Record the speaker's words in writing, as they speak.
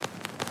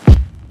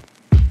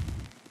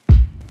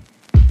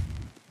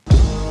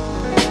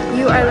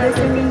You are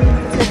listening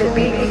to the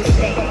Beat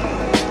Exchange.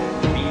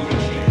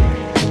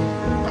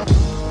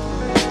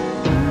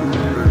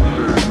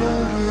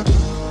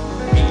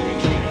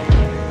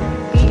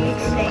 Beat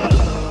Exchange.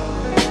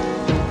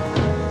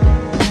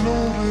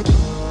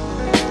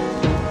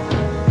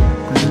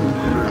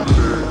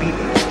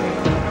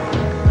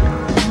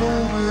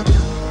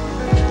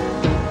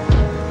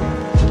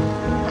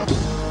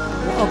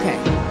 Okay,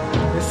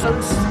 there's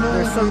some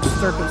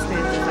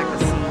circumstances I can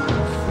see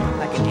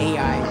like an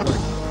AI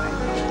working, right?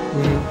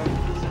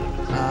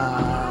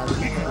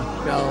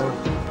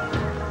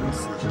 Let me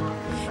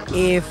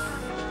see.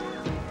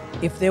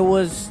 If there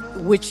was,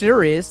 which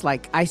there is,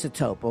 like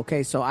Isotope.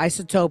 Okay, so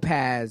Isotope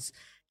has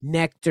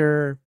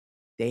Nectar,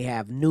 they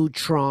have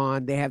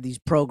Neutron, they have these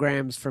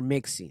programs for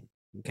mixing.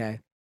 Okay,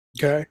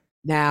 Okay.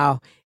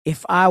 now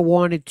if I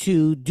wanted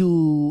to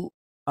do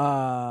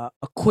a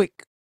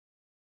quick,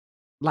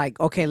 like,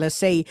 okay, let's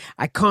say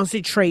I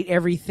concentrate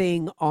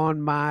everything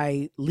on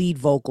my lead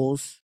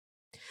vocals,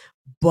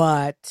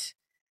 but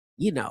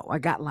I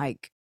got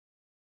like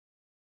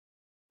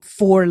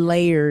 4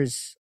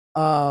 layers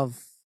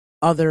of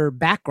other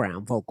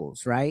background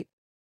vocals, right?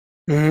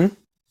 Mm-hmm.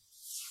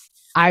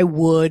 I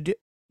would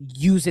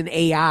use an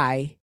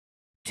AI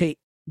to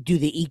do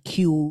the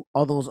EQ,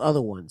 all those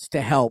other ones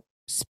to help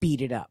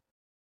speed it up,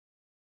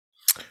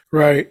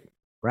 Right.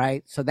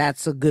 right? So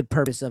that's a good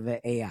purpose of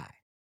an AI.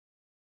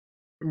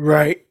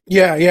 Right.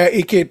 Yeah. Yeah.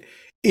 It could,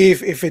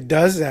 if it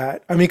does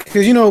that. I mean,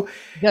 because It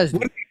does.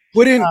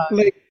 wouldn't Uh,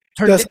 like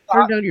turn, does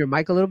turn down your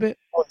mic a little bit.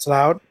 oh, it's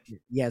loud.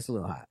 Yeah, it's a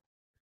little hot.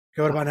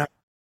 Okay, what about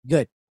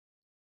Good.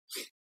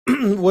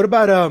 now? What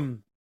about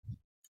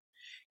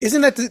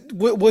Isn't that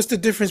what's the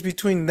difference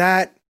between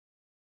that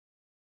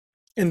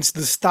and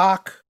the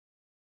stock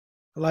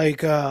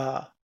like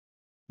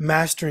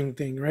mastering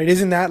thing? Right?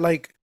 Isn't that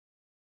like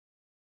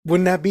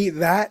wouldn't that be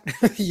that?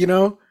 You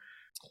know?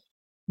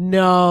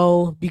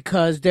 No,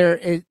 because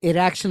it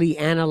actually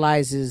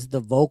analyzes the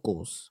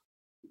vocals.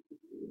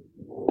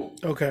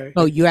 Okay.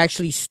 So you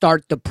actually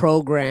start the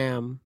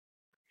program,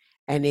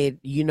 and it,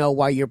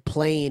 while you're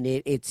playing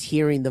it, it's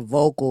hearing the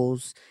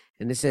vocals,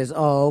 and it says,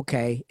 "Oh,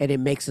 okay," and it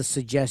makes a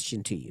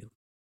suggestion to you,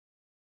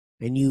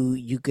 and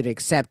you could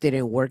accept it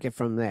and work it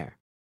from there.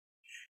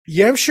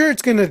 Yeah, I'm sure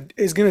it's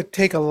gonna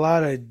take a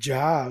lot of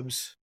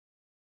jobs,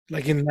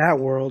 like in that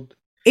world.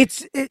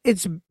 It's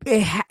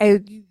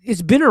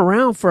been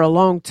around for a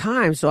long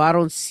time, so I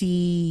don't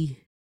see.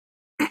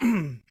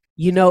 The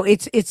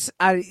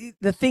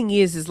thing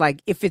is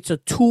like if it's a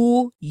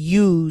tool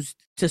used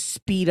to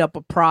speed up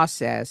a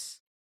process,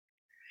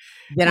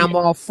 then Yeah, I'm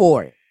all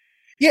for it.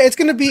 yeah, it's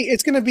gonna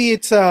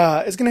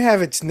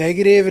have its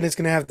negative and it's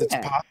gonna have its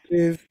Yeah.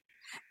 positive.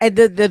 And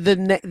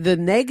the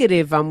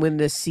negative I'm going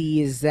to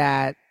see is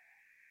that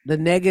the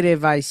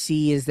negative I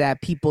see is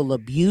that people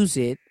abuse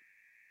it,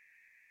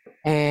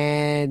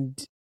 and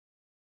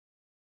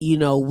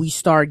we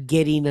start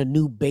getting a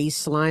new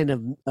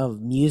baseline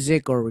of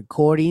music or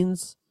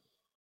recordings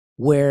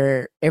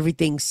where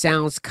everything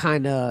sounds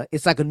kind of,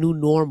 it's like a new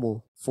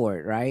normal for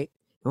it, right?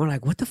 And we're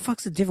like, what the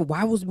fuck's the difference?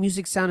 Why was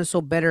music sounding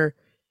so better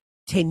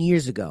 10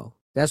 years ago?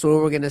 That's what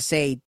we're going to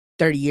say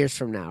 30 years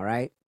from now,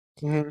 right?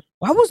 Mhm.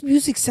 Why was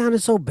music sounding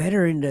so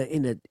better in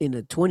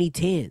the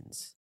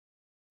 2010s?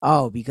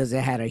 Oh, because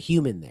it had a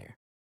human there.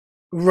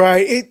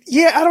 Right.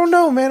 Yeah, I don't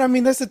know, man. I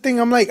mean, that's the thing.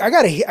 I'm like, I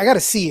gotta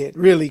see it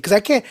really, because I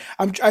can't.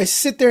 I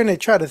sit there and I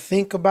try to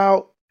think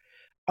about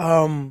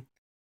um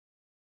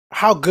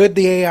how good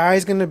the AI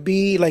is gonna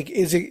be. Like,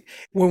 is it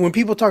when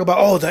people talk about,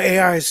 oh, the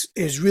AI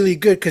is really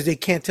good because they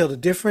can't tell the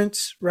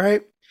difference,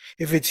 right?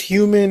 If it's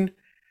human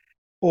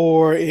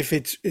or if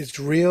it's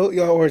real,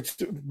 or it's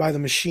by the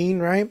machine,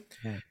 right?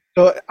 Yeah.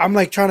 So I'm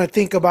like trying to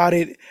think about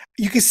it.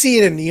 You can see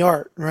it in the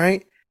art,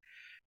 right?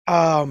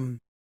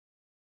 Um,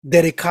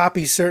 that it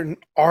copies certain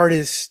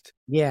artists.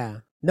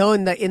 Yeah. No,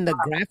 in the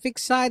graphic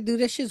side,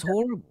 dude, that shit's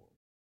horrible.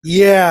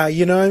 Yeah,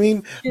 you know what I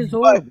mean? It's But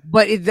horrible.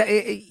 But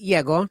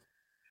yeah, go on.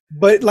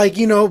 but like,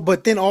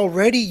 but then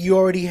already you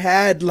already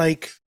had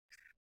like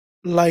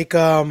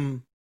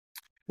was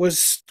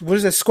what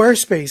is that,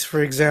 Squarespace,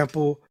 for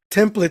example,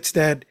 templates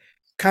that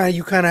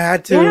you kind of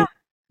had Yeah. to you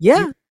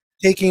Yeah.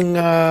 taking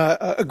that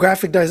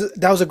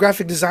was a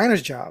graphic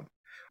designer's job,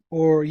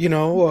 or a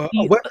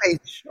The, web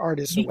page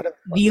artist or the whatever.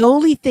 the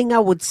only thing I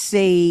would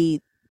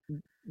say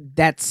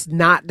that's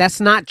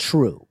not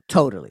true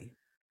totally,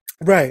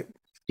 Right.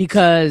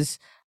 because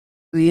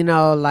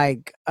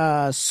like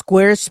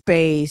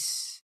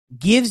Squarespace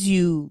gives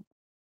you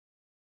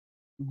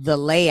the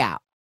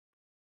layout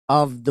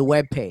of the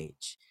web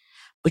page,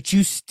 but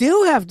you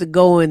still have to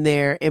go in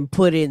there and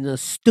put in a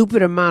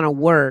stupid amount of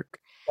work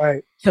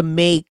Right. to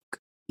make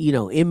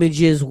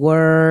images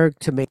work,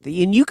 to make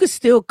and you could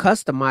still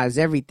customize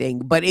everything,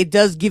 but it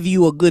does give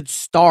you a good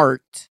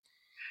start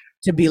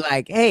to be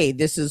like, hey,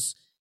 this is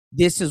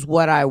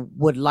what I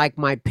would like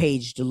my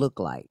page to look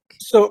like.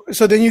 So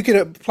then you could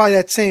apply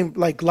that same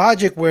like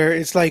logic where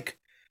it's like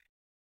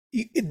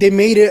they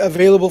made it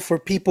available for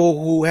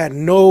people who had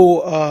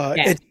no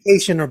Yeah.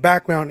 education or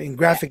background in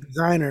graphic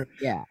design or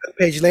Yeah.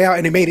 page layout,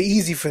 and they made it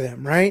easy for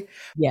them, right?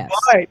 Yes.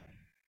 But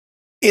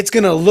it's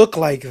gonna look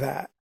like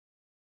that,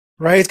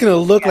 right? It's gonna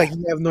look like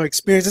you have no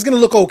experience. It's gonna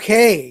look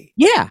okay.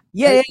 Yeah.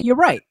 Yeah. Right? You're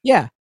right.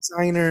 Yeah.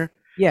 Designer,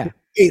 Yeah.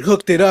 it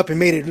hooked it up and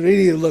made it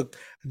really look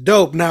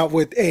dope. Now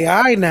with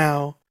AI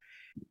now,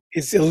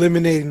 it's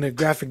eliminating the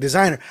graphic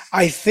designer.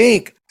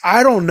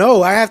 I don't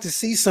know. I have to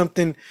see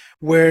something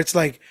where it's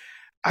like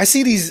I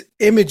see these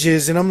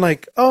images and I'm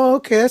like, oh,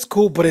 okay, that's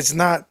cool, but it's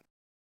not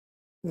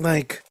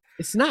like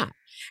It's not.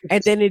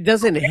 And then it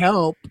doesn't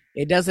help.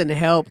 It doesn't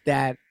help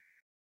that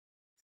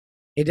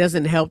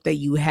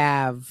you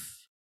have,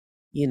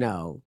 you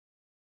know,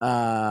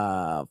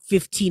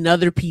 15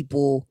 other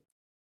people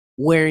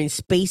wearing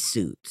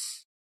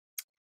spacesuits.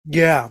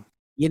 yeah.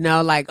 You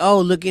know, like, oh,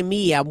 look at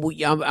me. I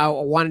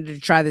wanted to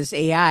try this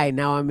AI.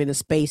 Now I'm in a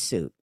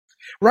spacesuit.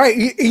 Right.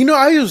 You know,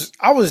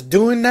 I was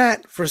doing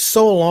that for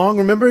so long.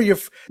 Remember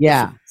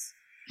Yeah.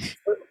 the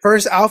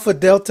first Alpha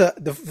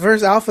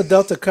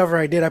Delta cover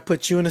I did, I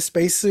put you in a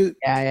spacesuit.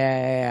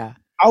 Yeah.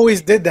 I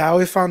always did that. I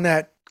always found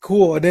that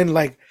cool. And then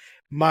like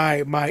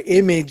my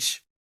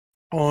image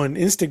on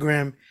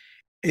Instagram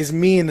is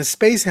me in a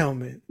space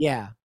helmet.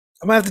 Yeah.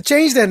 I'm gonna have to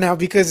change that now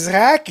because it's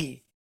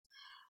hacky.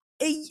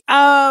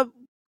 Uh,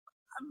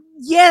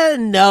 yeah,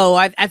 no.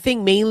 I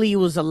think mainly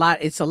it's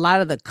a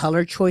lot of the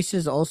color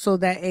choices also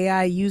that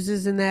AI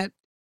uses in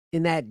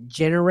that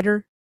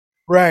generator.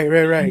 Right.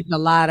 Use a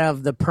lot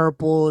of the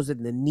purples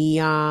and the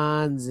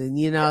neons, and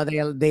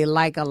they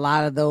like a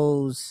lot of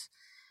those.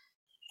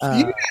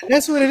 Yeah,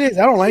 that's what it is.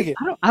 I don't like it.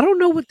 I don't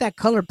know what that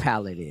color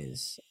palette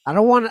is. I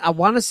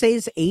want to say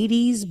it's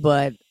 80s,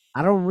 but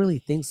I don't really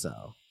think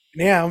so.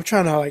 Yeah, I was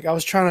trying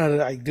to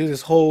like do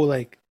this whole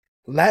like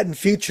Latin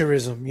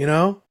futurism, you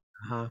know?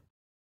 Uh-huh.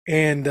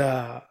 And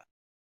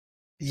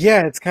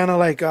yeah, it's kind of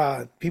like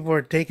people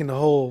are taking the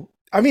whole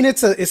I mean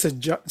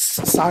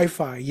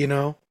sci-fi, you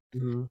know?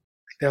 Mm-hmm.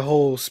 That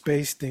whole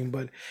space thing,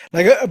 but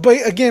like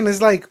but again,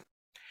 it's like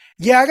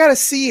yeah, I got to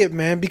see it,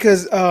 man,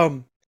 because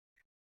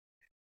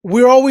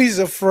we're always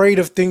afraid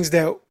of things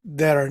that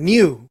are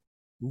new.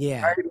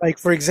 Yeah. Right? Like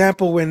for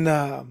example, when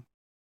the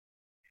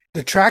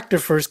tractor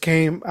first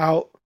came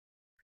out,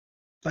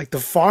 like the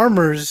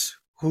farmers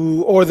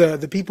who or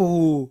the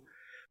people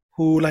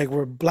who like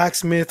were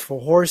blacksmith for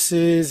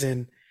horses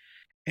and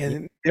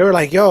they were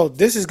like, yo,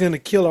 this is gonna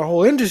kill our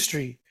whole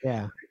industry,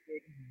 Yeah.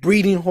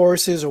 breeding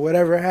horses or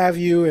whatever have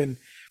you, and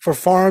for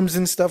farms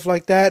and stuff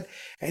like that.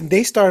 And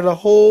they started a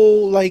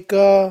whole like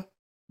kind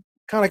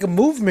of like a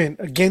movement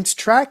against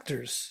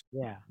tractors.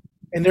 Yeah.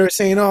 And they were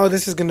saying, oh,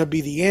 this is gonna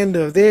be the end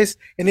of this.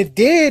 And it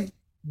did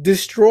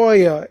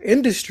destroy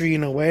industry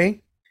in a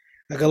way.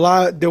 Like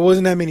there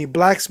wasn't that many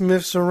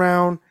blacksmiths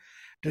around.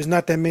 There's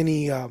not that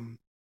many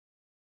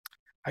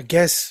I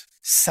guess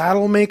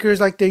saddle makers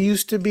like there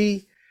used to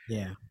be.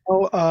 Yeah.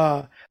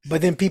 But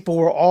then people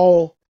were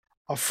all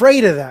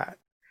afraid of that,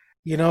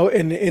 you know,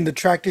 and the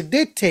tractor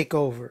did take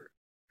over,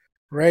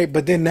 right?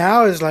 But then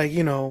now it's like,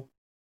 you know,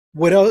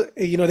 what else?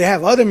 You know, they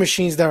have other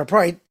machines that are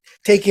probably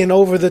taking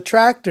over the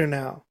tractor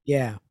now,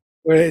 Yeah.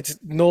 where it's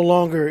no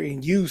longer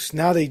in use.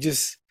 Now they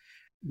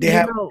You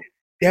have know,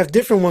 they have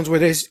different ones where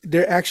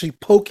they're actually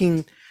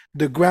poking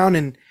the ground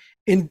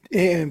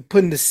and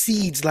putting the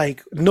seeds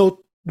like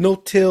no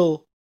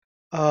till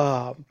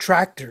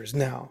tractors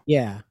now.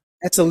 yeah.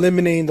 That's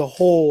eliminating the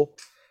whole,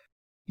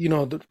 you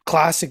know, the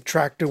classic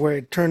tractor where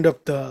it turned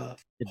up the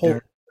The whole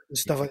dirt. and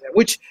stuff like that.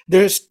 Which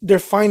they're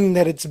finding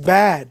that it's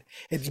bad.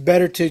 It's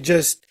better to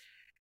just,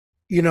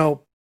 you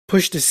know,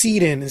 push the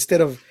seed in instead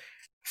of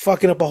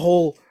fucking up a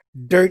whole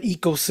dirt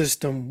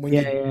ecosystem when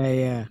Yeah, you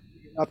yeah.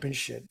 up and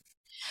shit.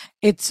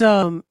 It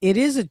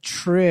is a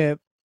trip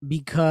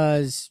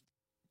because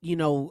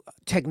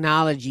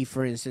technology,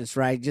 for instance,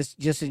 right?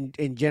 Just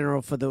in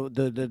general, for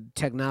the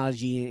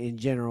technology in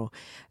general,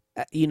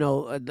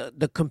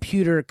 the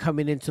computer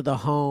coming into the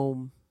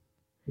home,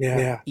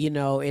 Yeah. in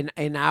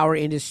our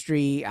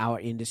industry,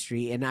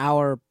 in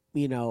our,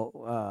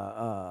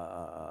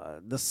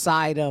 the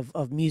side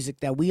of music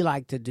that we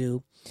like to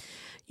do,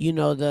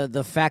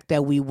 the fact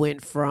that we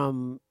went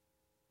from,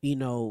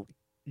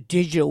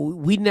 digital,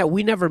 we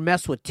never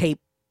messed with tape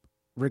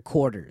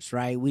recorders,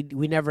 right?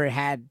 We never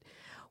had.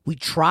 We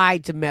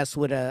tried to mess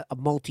with a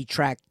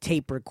multi-track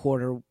tape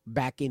recorder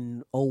back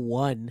in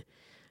 '01.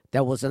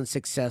 That was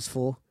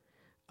unsuccessful.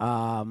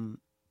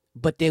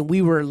 But then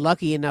we were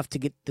lucky enough to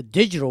get the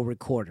digital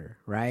recorder,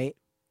 right?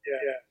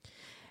 Yeah.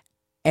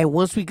 And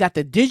once we got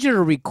the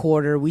digital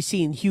recorder, we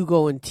seen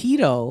Hugo and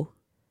Tito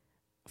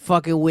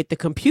fucking with the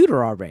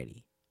computer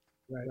already,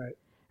 Right.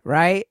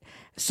 right?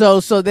 So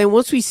then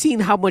once we seen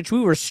how much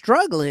we were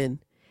struggling,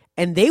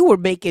 and they were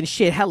making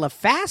shit hella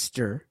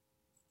faster,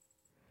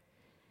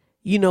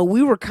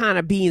 we were kind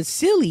of being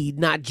silly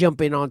not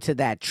jumping onto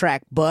that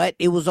track, but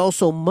it was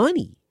also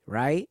money,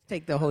 right?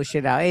 Take the whole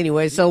shit out.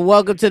 Anyway, so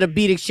welcome to the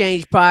Beat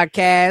Exchange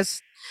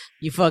podcast.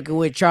 You fucking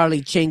with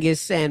Charlie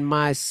Chinggis and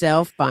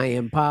myself. I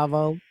am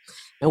Pavo.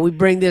 And we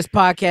bring this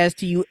podcast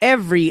to you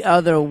every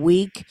other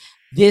week.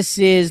 This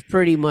is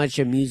pretty much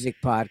a music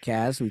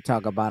podcast. We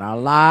talk about our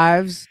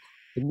lives,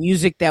 the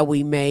music that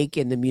we make,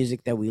 and the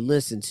music that we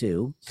listen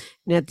to.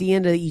 And at the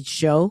end of each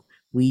show,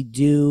 we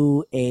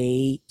do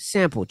a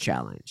sample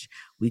challenge.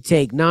 We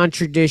take non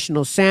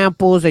traditional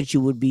samples that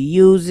you would be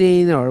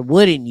using or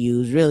wouldn't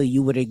use, really,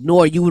 you would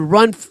ignore. You would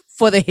run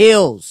for the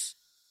hills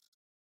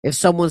if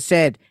someone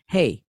said,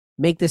 hey,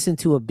 make this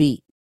into a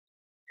beat.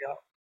 Yeah.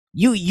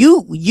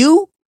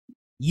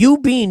 You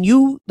being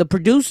you, the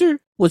producer,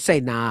 would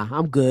say, nah,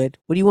 I'm good.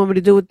 What do you want me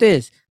to do with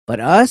this? But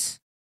us,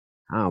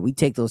 we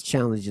take those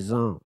challenges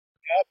on.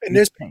 And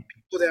there's people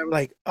that are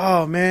like,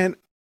 oh man,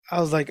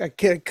 I was like, I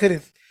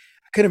couldn't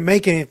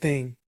make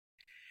anything.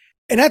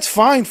 And that's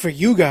fine for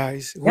you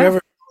guys, whoever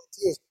it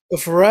is. But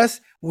for us,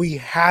 we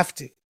have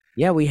to.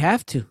 Yeah, we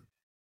have to.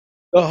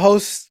 The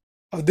hosts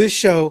of this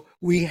show,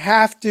 we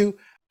have to,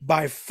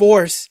 by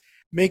force,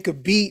 make a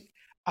beat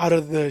out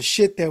of the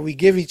shit that we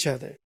give each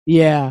other.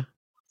 Yeah.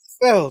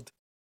 Failed.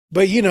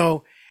 But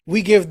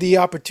we give the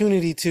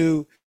opportunity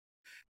to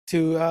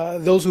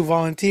those who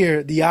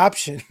volunteer the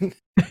option.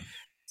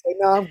 Say,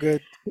 no, I'm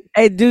good.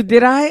 Hey, dude,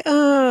 did I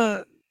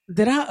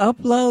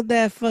upload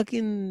that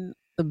fucking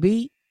the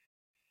beat?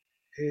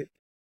 It,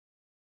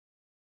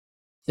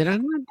 Did I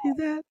not do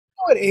that?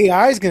 what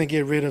AI is going to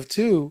get rid of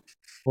too?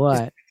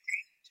 What?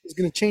 It's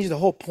going to change the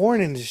whole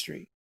porn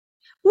industry.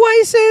 Why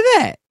you say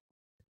that?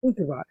 Think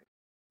about it.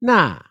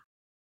 Nah.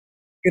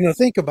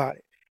 Think about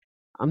it.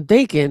 I'm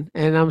thinking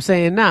and I'm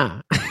saying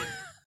nah.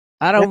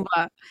 I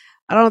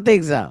don't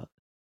think so.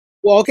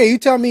 Well, okay, you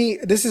tell me.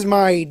 This is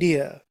my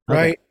idea,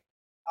 right? Okay.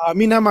 I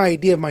mean, not my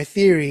idea, my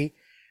theory.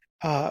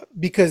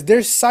 Because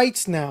there's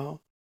sites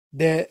now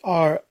that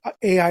are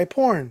AI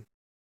porn,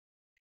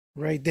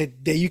 right?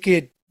 That you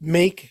could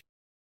make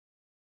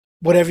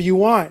whatever you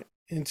want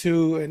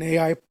into an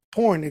AI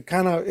porn.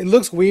 It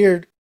looks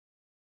weird,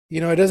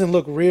 it doesn't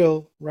look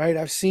real, right?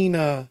 I've seen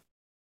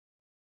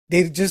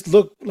they just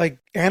look like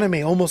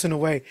anime almost in a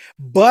way,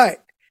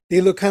 but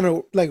they look kind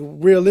of like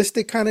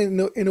realistic, kind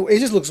of in a way. It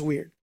just looks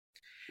weird.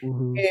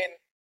 Mhm. And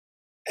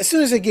as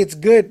soon as it gets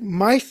good,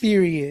 my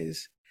theory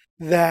is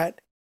that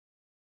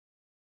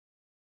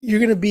you're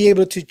going to be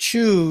able to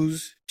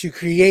choose to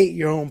create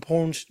your own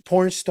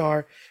porn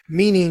star,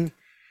 meaning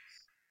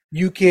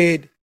you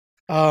could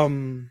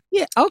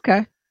Yeah,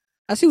 okay.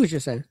 I see what you're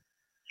saying.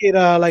 get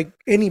like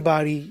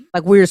anybody,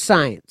 Like Weird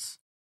Science.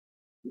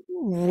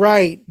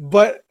 right?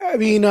 But I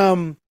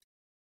mean,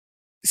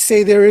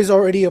 say there is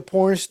already a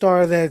porn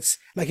star that's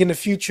like in the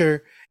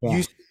future, Yeah.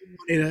 you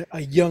wanted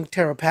a young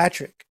Tara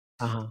Patrick,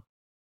 Uh-huh.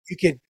 you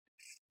could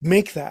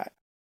make that,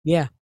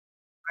 Yeah.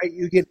 right?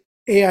 You could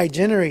AI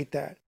generate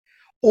that,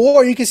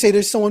 or you could say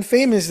there's someone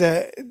famous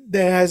that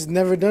has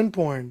never done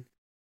porn,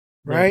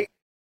 Yeah. right?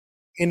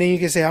 And then you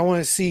can say, I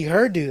want to see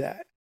her do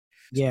that.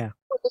 Yeah.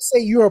 Let's say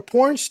you're a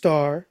porn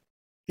star,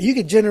 you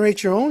could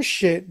generate your own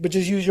shit, but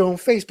just use your own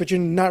face, but you're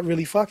not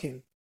really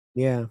fucking.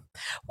 Yeah.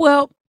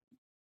 Well,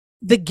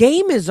 the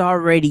game is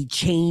already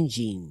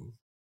changing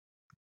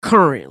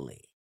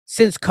currently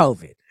since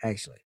COVID,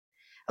 actually.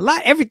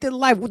 Everything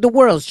life the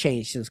world's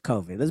changed since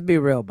COVID. Let's be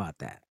real about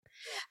that.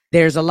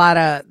 There's a lot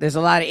of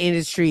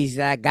industries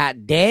that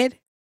got dead,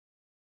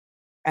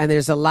 and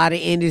there's a lot of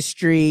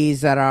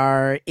industries that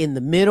are in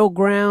the middle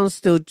ground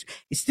still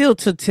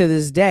to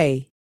this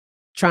day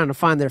trying to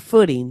find their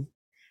footing,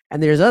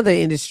 and there's other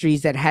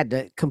industries that had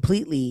to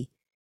completely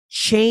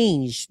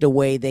change the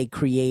way they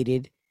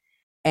created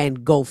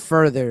and go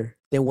further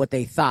than what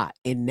they thought.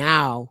 And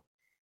now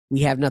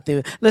we have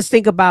nothing. Let's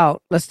think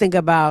about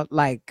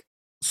like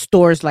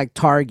stores like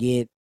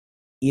Target,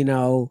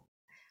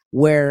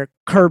 where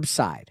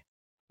curbside,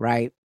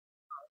 right?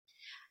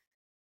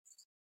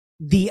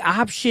 The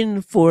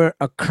option for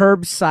a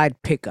curbside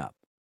pickup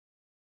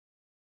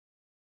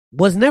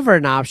was never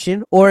an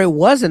option, or it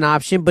was an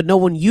option, but no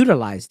one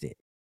utilized it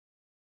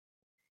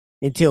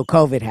until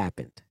COVID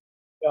happened.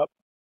 Yep.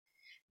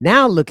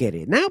 Now look at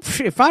it. Now,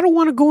 if I don't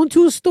want to go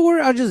into a store,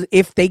 I'll just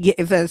if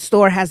that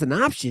store has an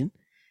option,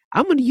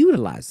 I'm going to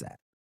utilize that.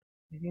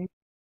 Mhm.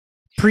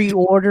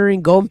 Pre-order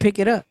and go and pick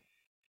it up.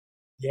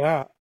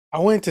 Yeah. I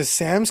went to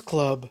Sam's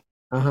Club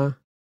Uh-huh.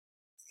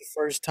 the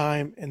first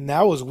time, and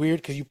that was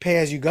weird because you pay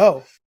as you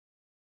go.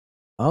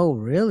 Oh,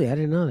 really? I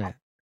didn't know that.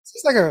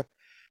 It's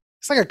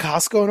like a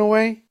Costco in a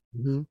way,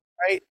 Mhm.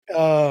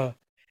 right?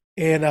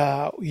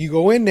 And you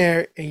go in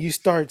there and you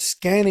start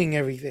scanning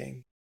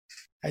everything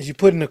as you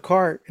put in the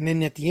cart, and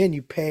then at the end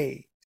you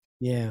pay.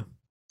 Yeah.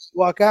 You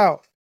walk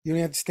out. You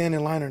don't have to stand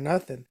in line or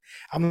nothing.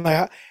 I'm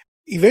like,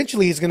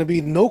 eventually it's going to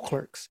be no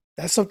clerks.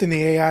 That's something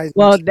the AI is.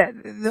 Well,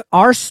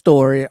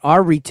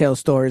 our retail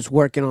store is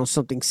working on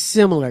something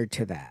similar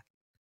to that.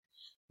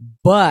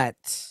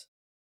 But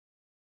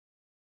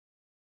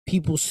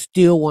people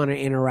still want to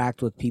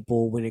interact with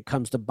people when it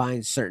comes to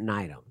buying certain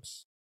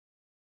items.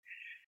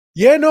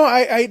 Yeah, no,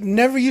 I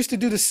never used to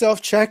do the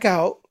self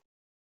checkout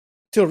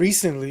till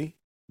recently.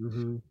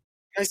 Mm-hmm.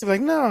 I used to be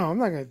like, no, I'm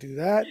not going to do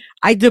that.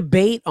 I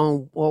debate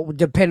on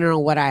depending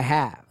on what I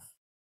have.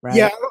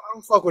 Yeah, right? I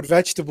don't fuck with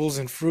vegetables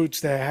and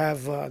fruits that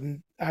have I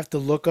have to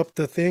look up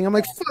the thing. I'm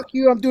like, fuck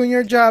you, I'm doing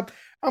your job.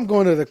 I'm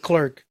going to the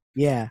clerk.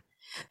 Yeah.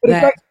 But if I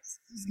That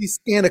easily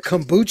scan a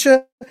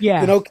kombucha, then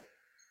yeah. okay,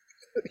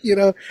 you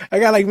know, I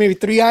got like maybe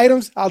three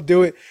items, I'll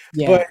do it. But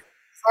Yeah.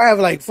 if I have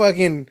like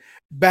fucking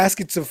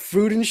baskets of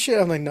fruit and shit,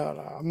 I'm like, no,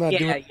 no, I'm not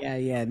doing Yeah, yeah,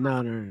 yeah.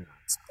 No, no, no.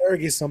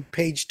 asparagus on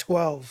page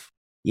 12.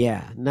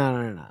 Yeah,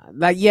 no, no, no.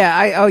 Like,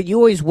 yeah, you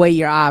always weigh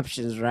your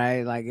options,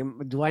 right? Like,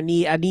 do I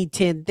need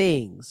 10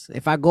 things.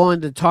 If I go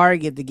into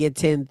Target to get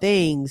 10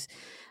 things,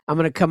 I'm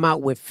gonna come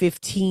out with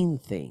 15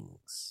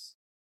 things.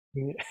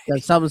 Yeah.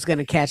 Because something's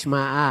gonna catch my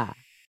eye,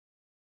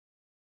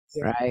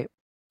 Yeah. right?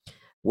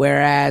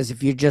 Whereas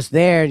if you're just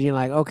there and you're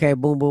like, okay,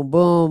 boom, boom,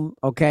 boom,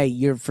 okay,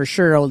 you're for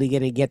sure only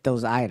gonna get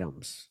those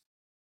items.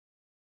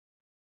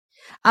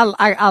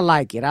 I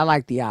like it. I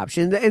like the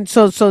option. And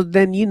so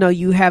then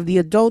you have the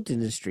adult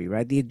industry,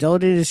 right? The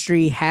adult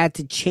industry had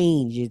to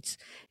change its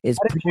How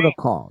did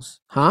protocols.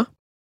 Huh?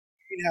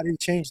 how did it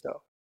change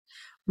though?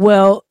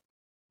 Well,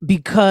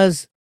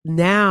 because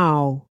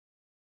now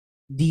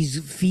these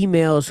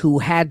females who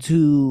had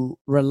to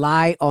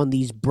rely on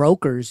these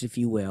brokers, if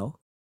you will,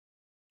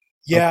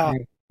 Yeah,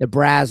 okay, the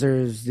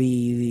Brazzers,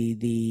 the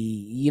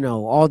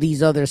all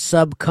these other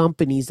sub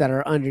companies that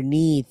are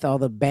underneath all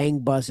the bang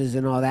buses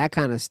and all that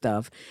kind of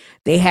stuff,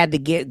 they had to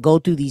go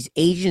through these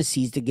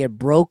agencies to get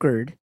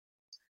brokered.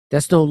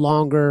 That's no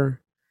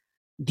longer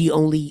the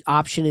only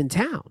option in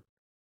town.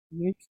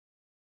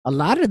 A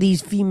lot of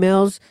these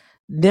females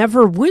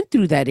never went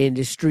through that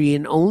industry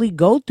and only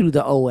go through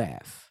the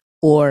OF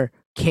or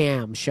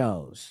cam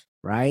shows,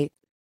 right?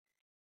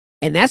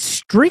 And that's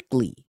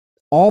strictly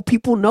all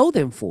people know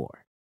them for.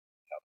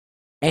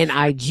 And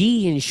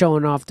IG and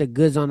showing off the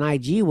goods on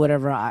IG,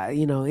 whatever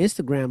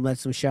Instagram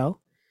lets them show.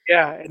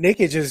 yeah, and they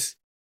could just,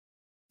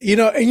 and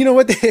you know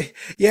what?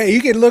 Yeah,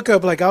 you can look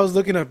up, like I was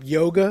looking up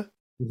yoga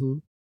Hmm.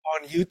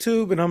 on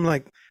YouTube, and I'm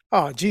like,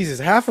 oh Jesus,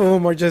 half of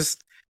them are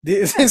just the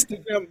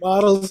Instagram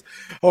models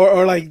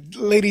or like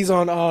ladies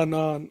on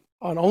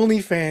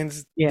OnlyFans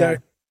that Yeah.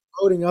 are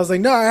coding. I was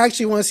like, no, I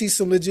actually want to see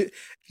some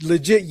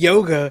legit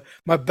yoga.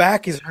 My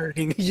back is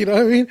hurting, you know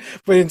what I mean?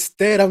 But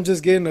instead, I'm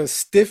just getting a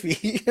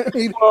stiffy. I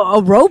mean,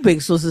 Well,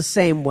 aerobics was the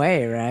same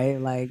way, right?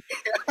 Like,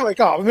 I'm like,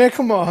 oh man,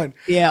 come on.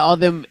 yeah, all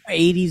them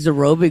 80s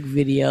aerobic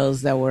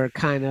videos that were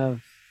kind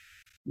of,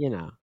 you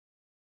know,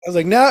 I was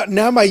like,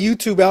 now my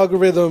YouTube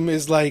algorithm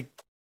is like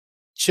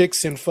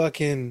chicks in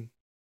fucking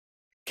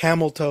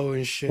camel toe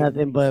and shit.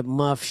 nothing but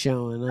muff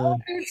showing. I'm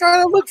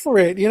trying to look for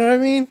it, you know what I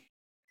mean?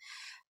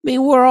 I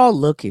mean, we're all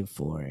looking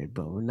for it,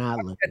 but we're not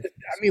looking for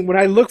I mean, when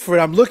I look for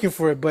it, I'm looking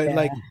for it, but it.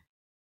 like,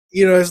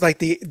 it's like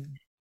the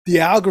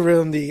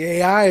algorithm, the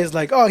AI is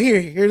like, oh,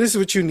 here, this is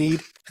what you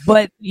need.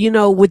 But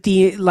with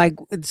the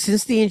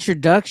since the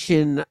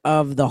introduction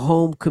of the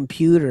home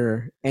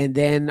computer, and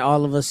then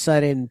all of a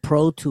sudden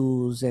Pro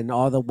Tools and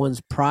all the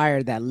ones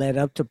prior that led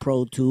up to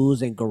Pro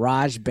Tools and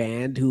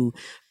GarageBand, who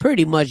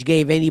pretty much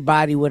gave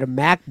anybody with a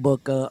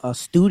MacBook a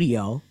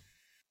studio.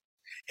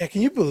 Yeah,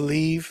 can you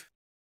believe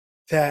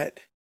that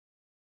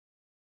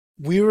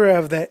we were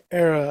of that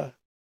era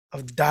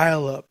of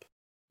dial-up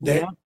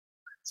that Yeah.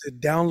 to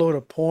download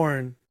a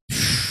porn,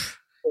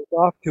 go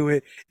off to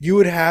it, you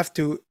would have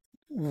to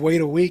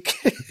wait a week.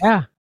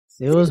 Yeah.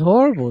 It was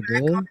horrible,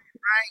 dude.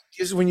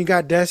 Just when you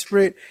got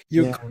desperate,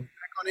 you Yeah. click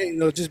on it, and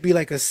it'll just be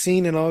like a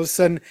scene, and all of a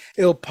sudden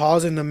it'll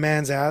pause in the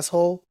man's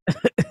asshole.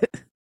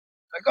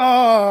 Like,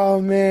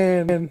 oh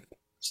man.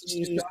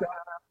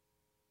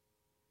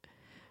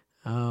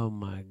 Oh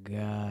my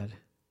God.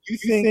 You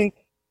think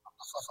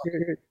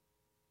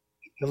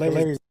the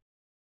ladies?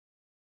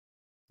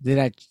 Did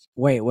I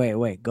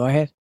wait. Go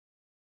ahead.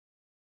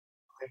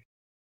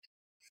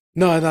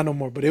 No, not no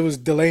more. But it was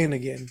delaying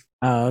again.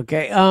 Oh,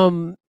 okay.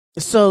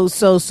 So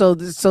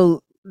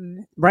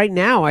right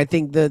now, I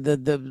think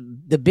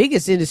the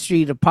biggest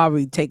industry to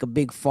probably take a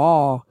big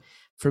fall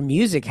for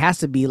music has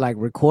to be like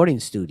recording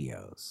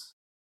studios.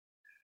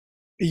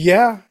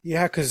 Yeah,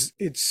 because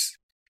it's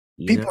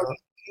You people know, are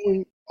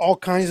doing all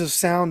kinds of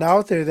sound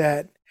out there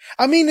that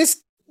I mean,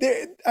 it's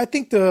there. I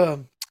think they're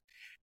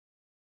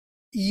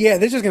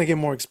just gonna get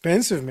more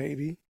expensive,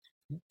 maybe.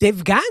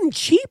 they've gotten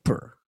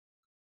cheaper.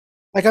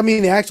 Like, I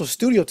mean, the actual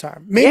studio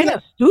time, maybe Yeah,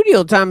 not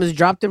studio time has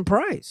dropped in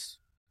price.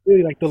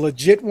 really like the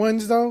legit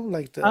ones though,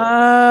 like the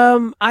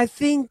I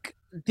think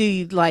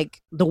the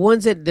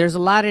ones that there's a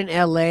lot in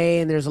LA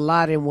and there's a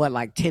lot in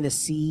like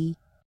Tennessee,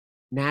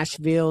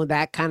 Nashville,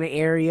 that kind of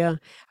area.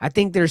 I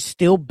think they're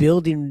still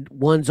building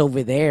ones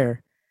over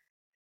there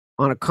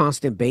on a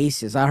constant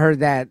basis. I heard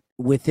that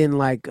within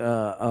like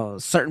a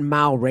certain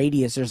mile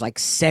radius, there's like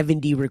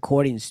 70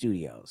 recording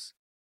studios.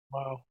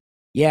 wow.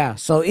 Yeah,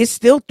 so it's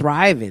still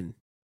thriving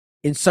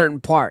in certain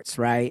parts,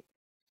 right?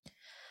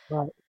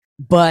 Right.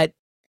 But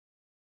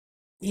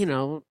you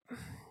know,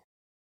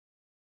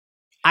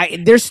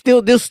 there's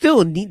still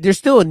a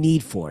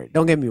need for it.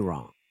 Don't get me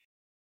wrong.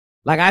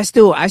 Like I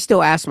still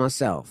ask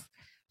myself,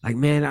 like,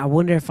 man, I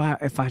wonder if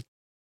I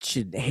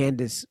should hand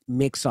this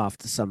mix off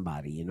to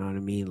somebody. You know what I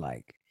mean?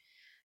 Like,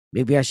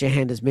 Maybe I should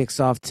hand this mix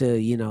off to,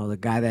 the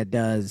guy that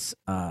does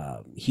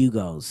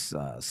Hugo's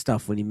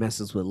stuff when he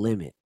messes with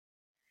Limit.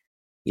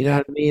 You know Yeah.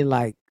 what I mean?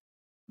 Like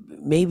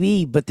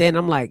maybe, but then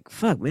I'm like,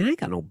 fuck, man, I ain't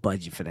got no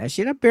budget for that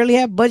shit. I barely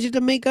have budget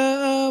to make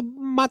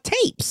my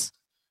tapes.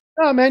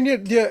 No, man,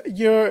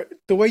 you're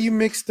the way you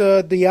mixed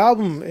the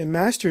album and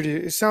mastered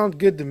it. It sounds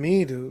good to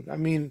me, dude. I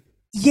mean,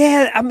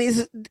 Yeah, I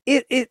mean,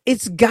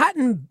 it's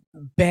gotten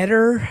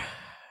better.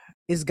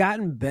 It's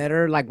gotten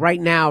better. Like right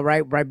now,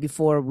 right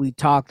before we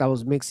talked, I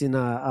was mixing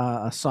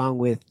a song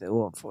with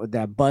for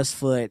that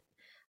Buzzfoot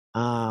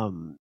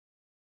um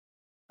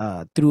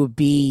through a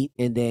beat,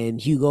 and then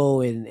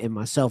Hugo and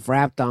myself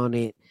rapped on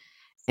it,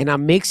 and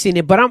I'm mixing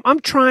it, but I'm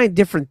trying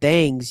different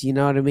things. You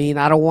know what I mean?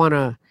 I don't want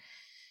to,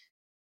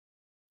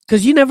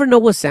 because you never know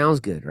what sounds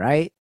good,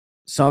 right?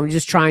 So I'm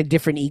just trying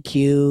different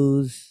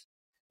EQs.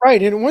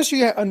 right. And once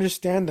you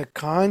understand the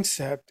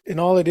concept, and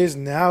all it is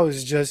now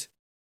is just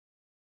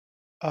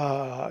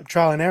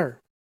trial and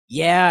error.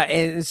 Yeah,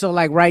 and so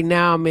like right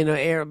now I'm in an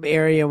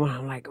area where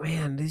I'm like,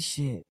 man, this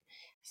shit,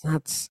 it's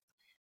not.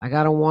 Like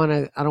I don't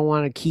want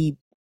to keep.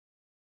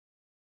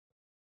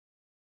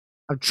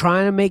 I'm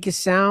trying to make it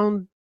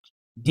sound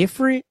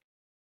different,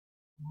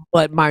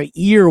 but my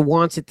ear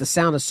wants it to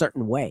sound a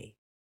certain way.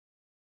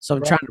 So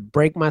I'm Right. trying to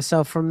break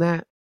myself from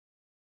that.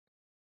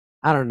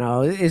 I don't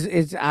know.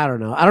 It's I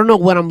don't know. I don't know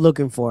what I'm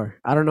looking for.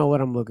 I don't know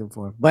what I'm looking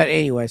for. But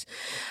anyways,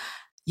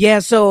 yeah,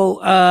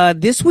 so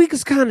this week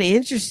is kind of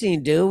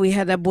interesting, dude. We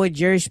had that boy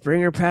Jerry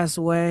Springer pass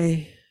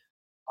away.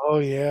 Oh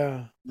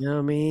yeah. You know what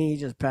I mean? He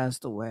just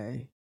passed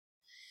away.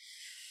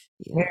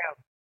 Yeah. Yeah.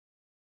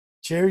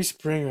 Jerry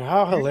Springer,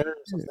 how hilarious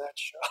was that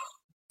show?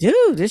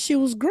 Dude, this shit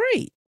was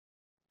great.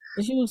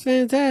 This shit was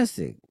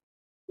fantastic.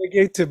 They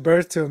gave to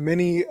birth to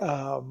many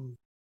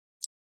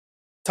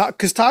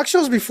talk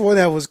shows before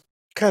that was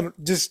kind of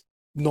just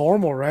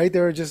normal, right? They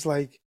were just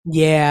like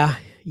Yeah,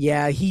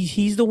 yeah.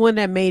 He's the one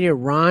that made it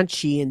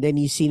raunchy, and then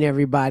you seen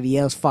everybody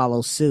else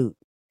follow suit.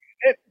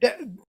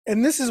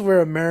 and this is where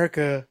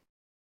America,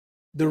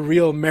 the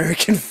real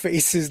American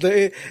faces,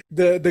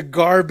 the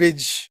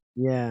garbage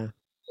Yeah.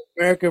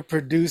 America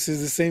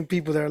produces, the same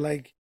people that are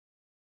like,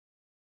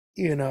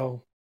 you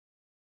know,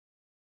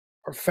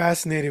 are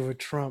fascinated with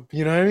Trump.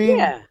 You know what I mean?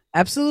 Yeah.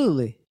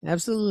 Absolutely.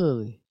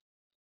 Absolutely.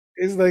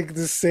 It's like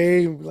the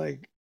same,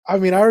 like I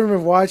mean, I remember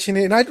watching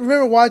it, and I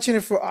remember watching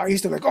it for I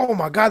used to be like, oh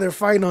my God, they're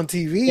fighting on Yeah,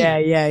 TV.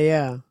 yeah,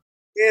 yeah.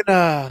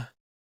 And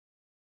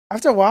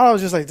after a while I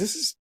was just like, I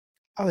was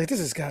like, this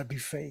has gotta be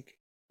fake.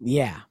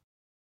 Yeah.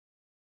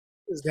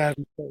 This has gotta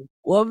be fake.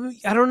 Well,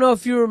 I don't know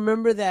if you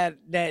remember that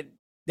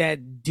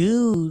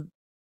dude.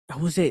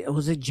 Was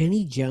it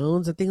Jenny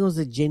Jones? I think it was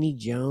a Jenny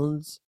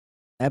Jones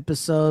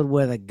episode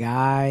where the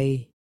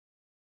guy.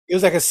 It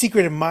was like a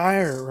secret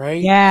admirer,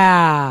 right?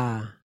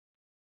 Yeah.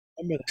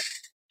 I remember that.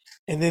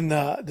 And then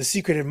the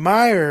secret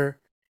admirer,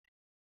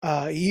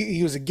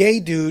 he was a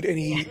gay dude, and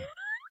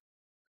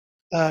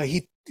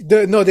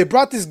no, they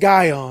brought this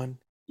guy on,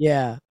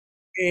 Yeah.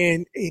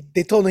 and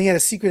they told him he had a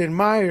secret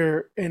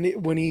admirer,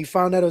 and when he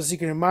found out it was a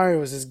secret admirer, it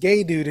was this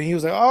gay dude, and he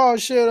was like, "Oh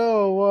shit!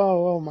 Oh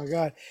whoa! Oh my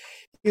God!"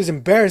 He was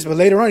embarrassed, but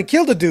later on, he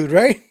killed the dude,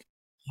 right?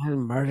 He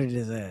murdered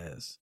his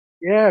ass.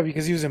 Yeah,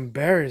 because he was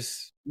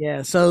embarrassed.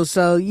 Yeah. So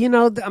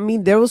I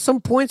mean, there was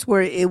some points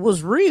where it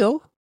was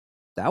real.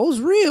 That was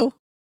real.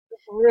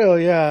 For real,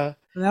 yeah.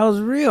 That was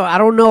real. I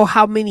don't know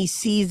how many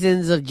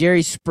seasons of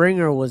Jerry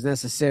Springer was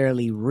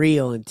necessarily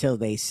real until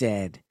they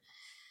said,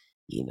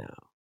 you know,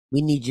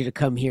 we need you to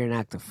come here and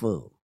act a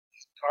fool.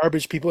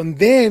 Garbage people, and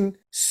then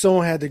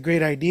someone had the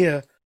great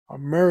idea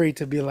on Murray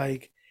to be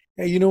like,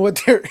 "Hey, you know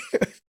what there,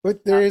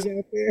 what there is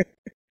out there?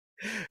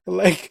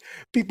 Like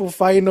people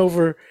fighting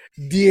over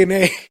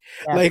DNA,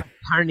 Yeah, like."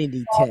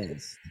 paternity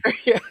test.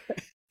 Yeah.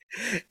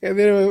 And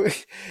then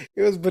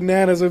it was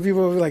bananas when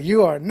people would be like,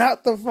 "You are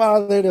not the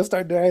father." They'll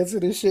start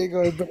dancing and shit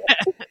going, but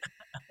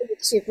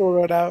shit will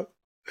run out.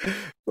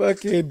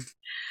 Fucking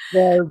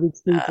garbage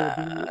people,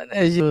 dude.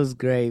 That shit was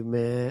great,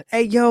 man.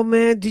 Hey, yo,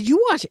 man, did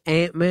you watch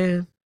Ant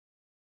Man?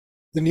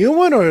 The new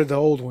one or the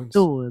old ones?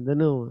 The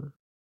new one.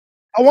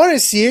 I want to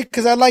see it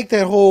because I like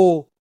that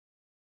whole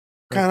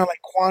kind of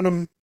like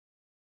quantum,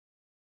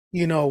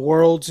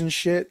 worlds and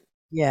shit.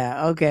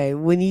 Yeah, okay.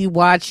 When you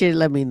watch it,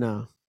 let me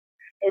know.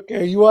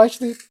 Okay, you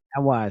watched it? I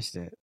watched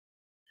it.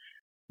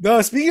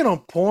 No, speaking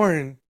of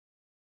porn,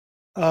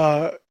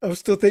 I'm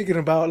still thinking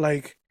about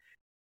like,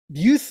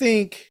 do you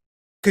think?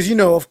 Because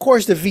of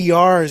course, the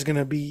VR is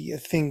gonna be a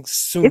thing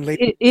soon.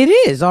 Later, It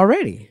is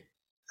already.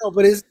 no,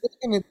 but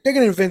they're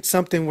gonna invent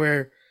something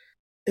where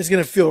it's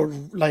gonna feel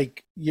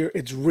like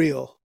it's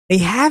real. They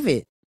have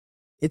it.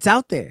 It's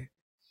out there.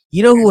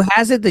 You know who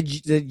has it? The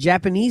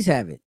Japanese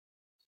have it.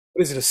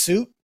 What is it? A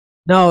suit?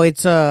 No,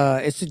 it's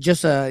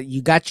just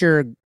you got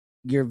your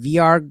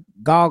VR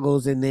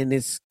goggles, and then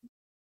it's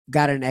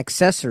got an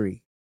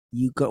accessory.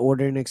 You could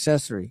order an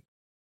accessory.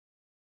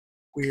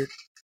 Weird.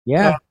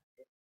 Yeah.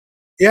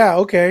 Yeah.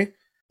 Okay.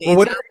 Well, It's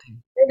what out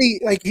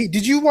really like?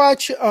 Did you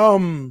watch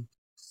what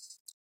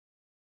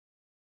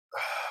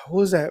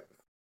was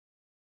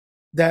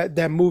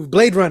that movie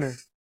Blade Runner?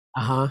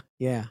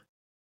 Yeah.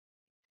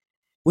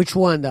 Which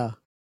one,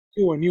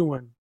 New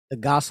one. the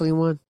Gosling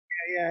one?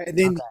 Yeah, and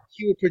then Okay.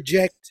 he would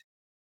project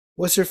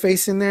what's her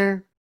face in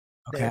there,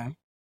 that Okay.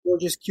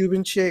 gorgeous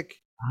Cuban chick,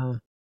 Uh-huh.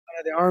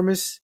 the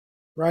Armas,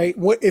 right?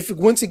 What if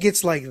once it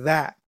gets like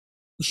that,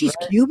 She's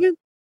right? Cuban?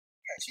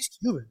 Yeah, she's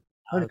Cuban,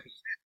 Uh,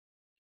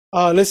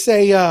 100%. Let's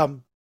say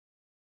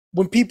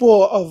when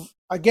people of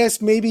I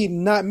guess maybe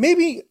not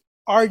maybe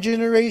our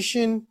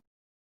generation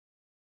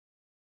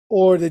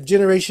or the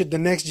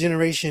next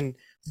generation,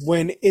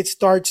 when it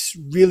starts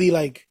really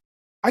like,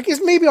 I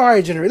guess maybe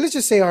our generation, let's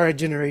just say our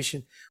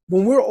generation,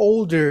 when we're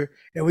older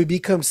and we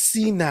become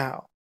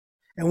senile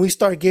and we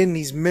start getting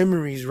these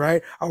memories,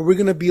 right? Are we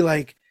gonna be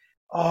like,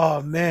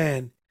 oh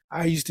man,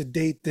 I used to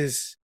date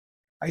this,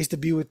 I used to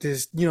be with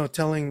this,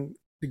 telling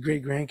the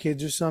great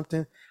grandkids or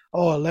something,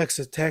 oh,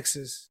 Alexa,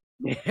 Texas.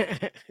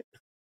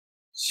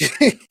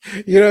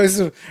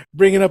 So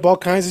bringing up all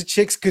kinds of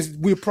chicks because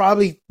we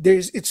probably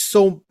it's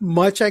so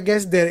much, I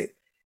guess, that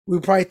we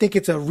probably think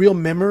it's a real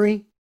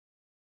memory,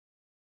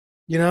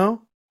 you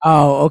know?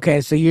 Oh,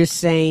 okay. So you're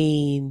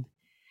saying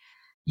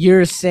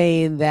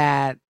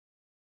that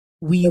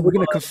we That we're would,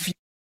 gonna confuse.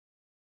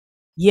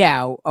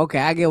 yeah, okay,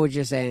 I get what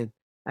you're saying.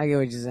 I get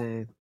what you're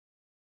saying.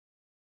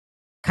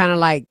 Kind of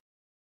like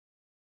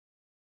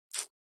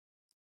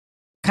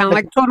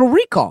Like, Total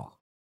Recall.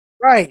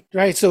 right,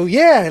 right. So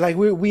yeah, like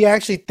we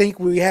actually think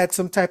we had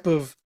some type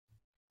of,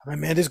 I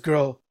mean, man, this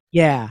girl,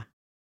 Yeah.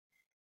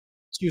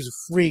 she was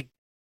a freak.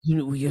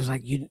 You was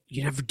like you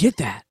never did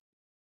that.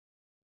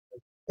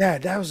 Yeah,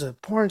 that was a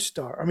porn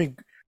star. I mean,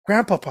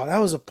 grandpapa, that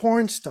was a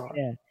porn star.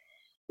 Yeah.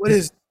 What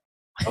This is,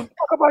 don't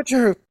talk about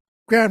your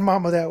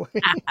grandmama that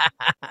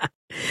way.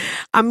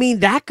 I mean,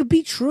 that could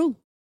be true.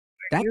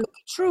 That could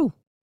be true.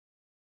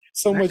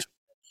 So That much,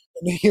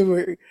 you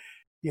were,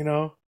 you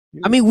know.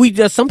 I mean, we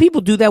just some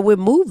people do that with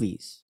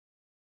movies.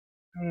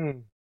 Hmm.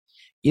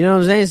 You know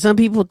what I'm saying?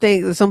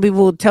 Some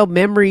people tell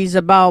memories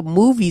about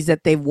movies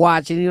that they've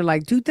watched, and you're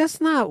like, dude, that's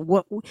not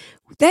that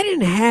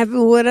didn't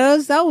happen with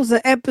us. That was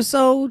an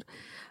episode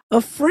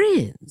of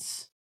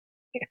Friends.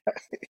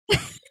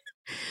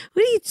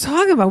 What are you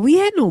talking about? We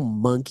had no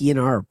monkey in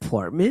our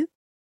apartment.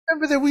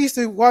 Remember that we used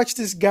to watch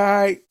this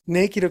guy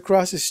naked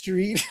across the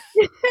street?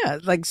 Yeah,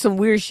 like some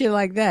weird shit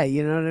like that.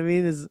 You know what I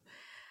mean?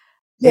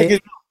 Yeah, It, 'cause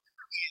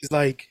it's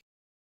like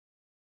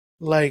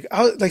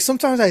I was like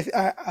sometimes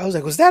I was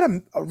like, was that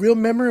a real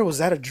memory or was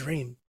that a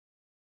dream?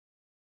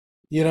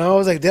 I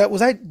was like, that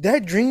was I did I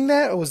dream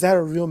that or was that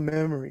a real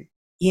memory?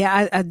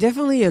 yeah, I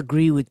definitely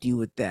agree with you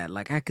with that.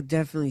 Like, I could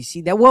definitely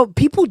see that. Well,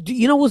 people do.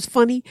 You know what's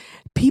funny?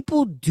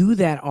 People do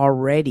that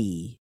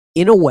already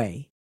in a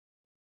way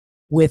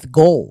with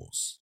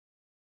goals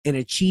and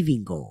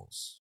achieving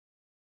goals.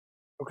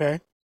 Okay.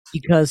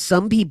 Because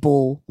some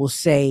people will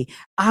say,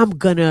 I'm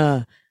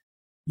gonna,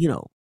 you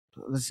know,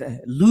 let's say,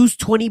 lose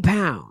 20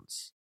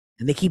 pounds.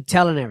 And they keep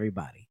telling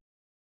everybody,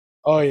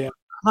 Oh yeah.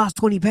 I lost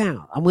 20 pounds.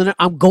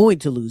 I'm going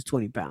to lose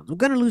 20 pounds. I'm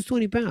gonna lose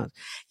 20 pounds.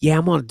 Yeah,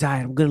 I'm on a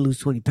diet. I'm gonna lose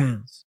 20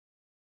 pounds.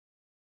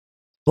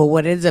 But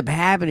what ends up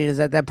happening is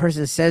that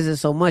person says it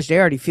so much, they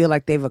already feel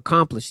like they've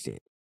accomplished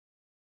it.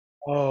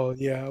 Oh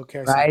yeah.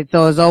 Okay. I see. Right.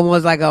 So it's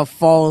almost like a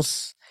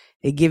false,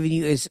 it giving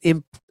you,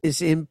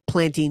 it's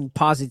implanting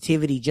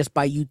positivity just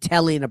by you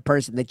telling a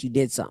person that you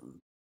did something.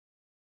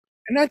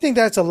 And I think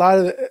that's a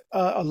lot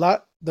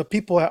the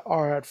people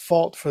are at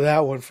fault for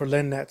that one for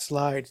letting that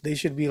slide. They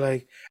should be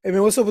like, hey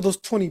man, what's up with those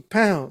 20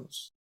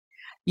 pounds?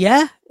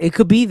 Yeah, it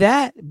could be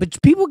that,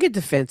 but people get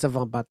defensive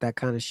about that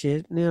kind of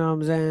shit. You know what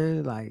I'm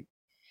saying? Like,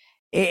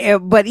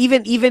 but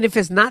even if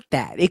it's not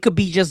that, it could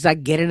be just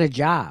like getting a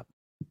job.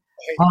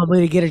 Oh, I'm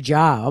gonna get a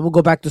job. I'm gonna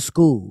go back to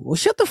school. Well,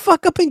 shut the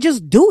fuck up and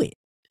just do it.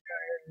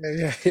 Yeah,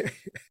 yeah, You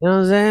know what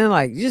I'm saying?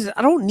 Like, just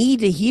I don't need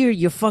to hear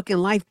your fucking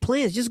life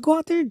plans. Just go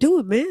out there and do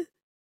it, man.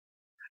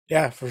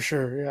 yeah, for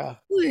sure. Yeah.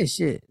 Do that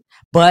shit.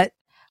 But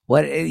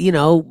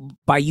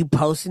by you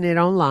posting it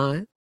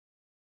online,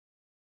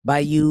 by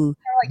you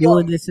Like,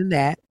 doing this and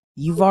that,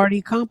 you've already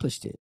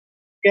accomplished it.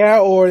 yeah,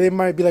 or they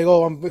might be like,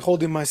 oh,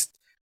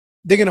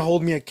 they're gonna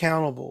hold me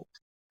accountable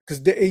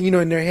because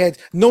in their heads,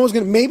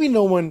 maybe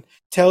no one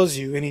tells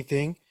you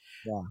anything.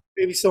 Yeah.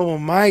 Maybe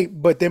someone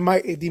might, but they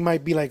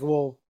might be like,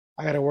 well,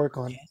 I gotta work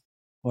on it.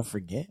 Or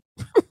forget.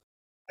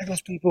 Like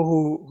those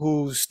people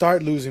who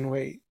start losing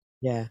weight,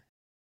 Yeah.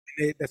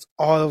 that's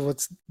all of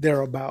what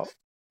they're about. And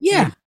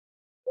Yeah.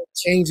 it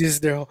changes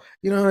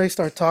they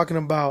start talking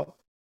about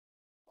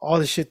all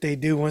the shit they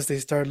do once they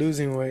start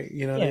losing weight.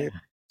 Yeah. They're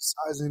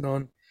sizing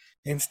on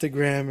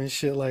Instagram and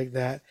shit like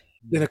that.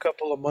 Then a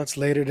couple of months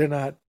later, they're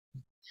not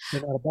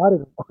about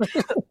it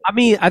anymore. I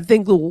mean, I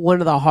think one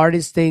of the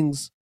hardest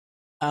things,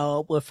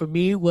 well, for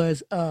me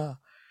was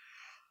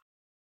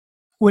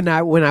when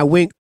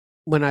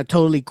I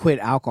totally quit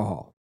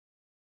alcohol.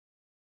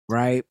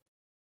 Right,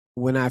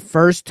 when I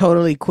first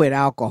totally quit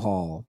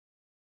alcohol,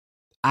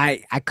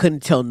 I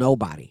couldn't tell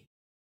nobody.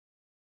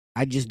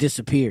 I just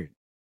disappeared.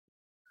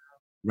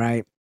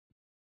 Right,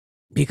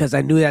 because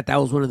I knew that that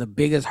was one of the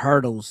biggest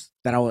hurdles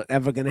that I was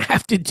ever gonna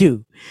have to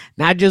do.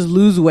 Not just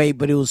lose weight,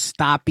 but it was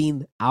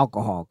stopping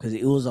alcohol because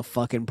it was a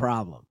fucking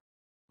problem,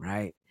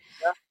 right?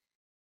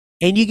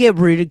 And you get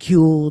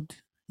ridiculed,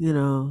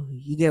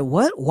 you get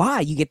what?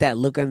 Why? You get that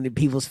look on the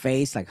people's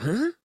face like,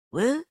 huh?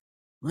 What?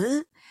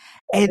 What?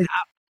 And,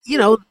 you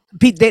know,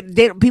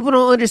 people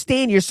don't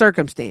understand your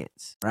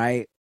circumstance,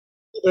 right?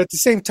 But at the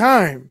same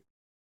time,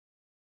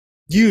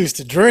 you used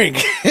to drink.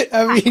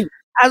 I mean,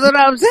 That's what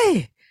I'm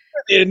saying.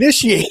 the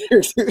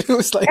initiators. It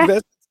was like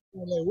that.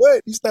 Like,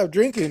 what? You stopped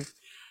drinking?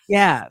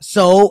 Yeah.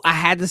 So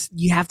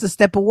you have to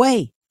step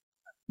away.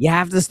 You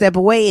have to step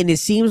away, and it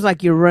seems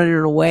like you're running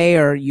away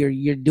or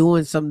you're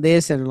doing some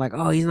this and like,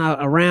 oh, he's not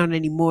around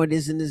anymore,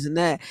 this and this and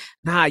that.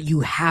 Nah, you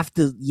have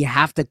to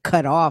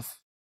cut off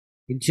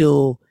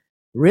until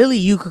really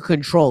you could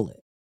control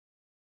it.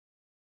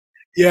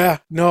 Yeah.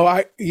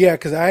 No.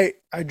 Because I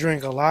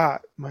drank a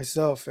lot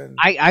myself, and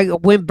I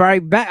went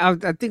right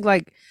back. I think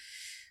like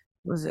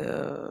was it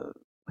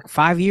like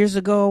 5 years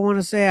ago, I want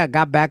to say I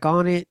got back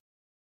on it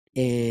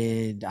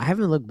and I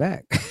haven't looked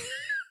back.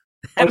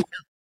 now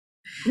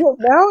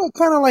it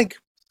kind of like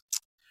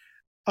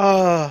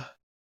uh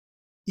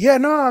yeah.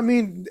 No, I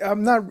mean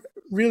I'm not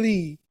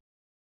really.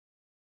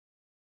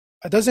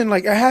 It doesn't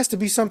like it has to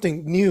be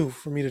something new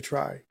for me to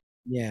try.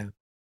 Yeah.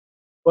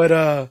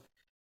 But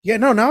yeah,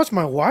 no, now it's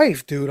my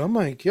wife, dude. I'm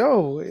like,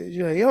 yo,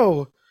 you're like,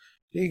 yo,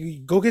 hey,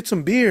 go get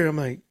some beer. I'm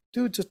like,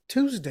 dude, it's a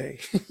Tuesday.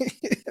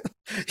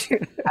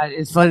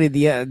 It's funny.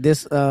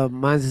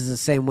 Mine's is the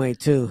same way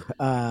too.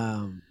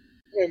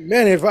 Yeah,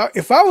 man,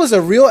 if I was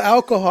a real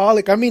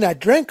alcoholic, I mean, I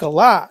drank a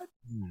lot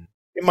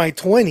in my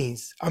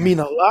 20s. I mean,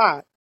 a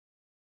lot,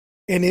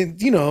 and in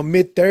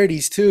mid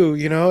 30s too.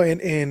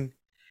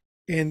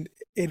 And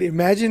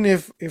imagine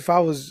if I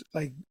was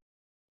like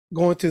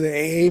going to the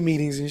AA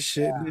meetings and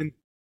shit. And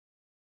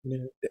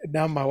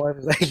now my wife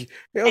is like, hey,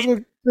 I was going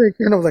to drink,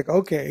 and I was like,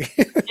 okay.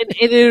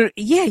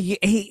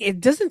 It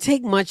doesn't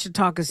take much to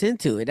talk us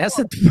into it. That's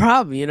the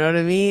problem, you know what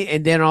I mean?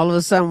 And then all of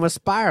a sudden we're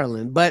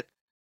spiraling. But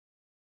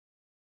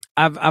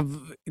I've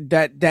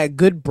that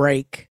good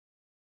break,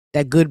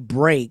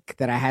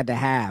 that I had to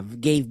have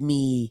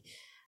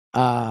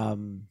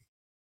um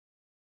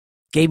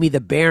gave me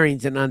the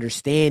bearings and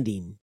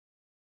understanding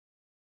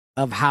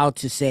of how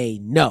to say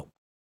no,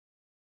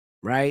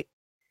 right?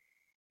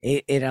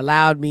 It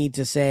allowed me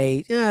to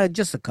say,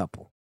 just a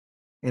couple,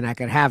 and I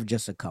could have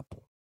just a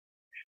couple.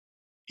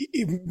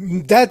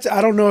 That's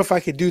I don't know if I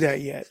could do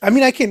that yet. I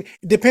mean, I can.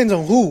 It depends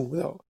on who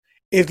though.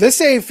 If let's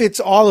say if it's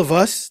all of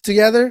us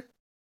together,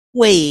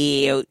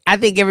 Well, I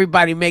think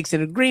everybody makes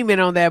an agreement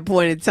on that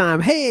point in time.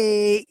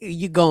 Hey,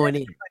 you going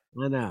in?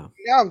 I know.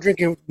 now I'm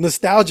drinking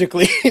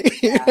nostalgically.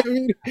 You know what I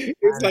mean?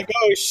 It's like,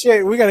 oh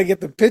shit, we got to get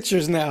the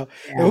pictures now.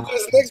 And who Yeah.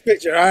 goes the next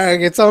picture? All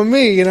right, it's on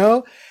me.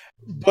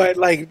 But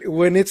like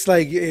when it's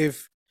like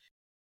if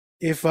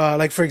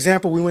like for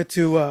example, we went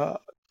to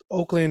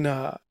Oakland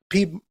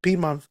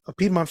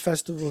Piedmont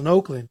Festival in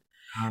Oakland.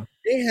 Uh,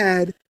 They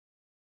had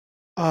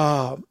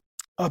uh,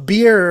 a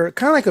beer,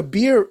 kind of like a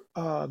beer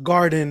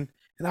garden,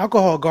 an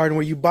alcohol garden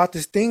where you bought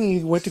this thing and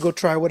you went to go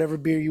try whatever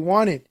beer you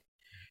wanted.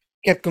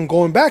 Kept on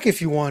going back if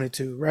you wanted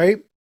to,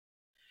 right?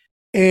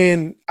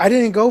 And I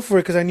didn't go for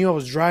it because I knew I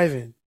was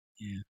driving.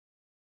 yeah.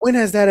 When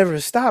has that ever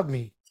stopped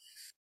me?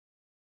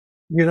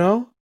 You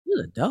know?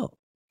 You're an adult.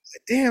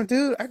 Like, damn,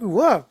 dude, I grew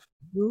up.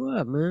 Grew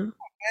up, man.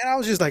 And I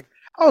was just like,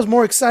 I was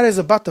more excited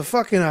about the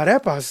fucking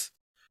arepas.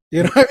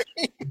 You know what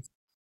I mean?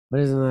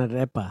 What is an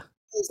arepa?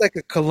 It's like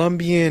a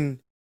Colombian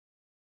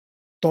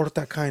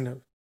torta kind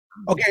of.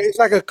 Okay, it's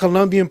like a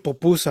Colombian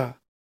pupusa,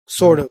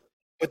 sort of.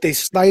 But they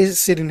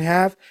slice it in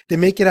half. They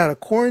make it out of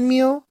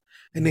cornmeal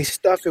and they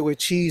stuff it with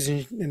cheese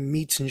and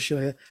meats and shit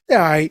like that.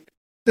 They're all right.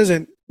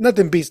 Doesn't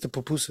nothing beats the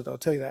pupusa though, I'll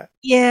tell you that.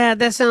 Yeah,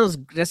 that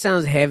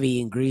sounds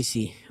heavy and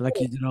greasy. Like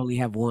you could only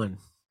have one.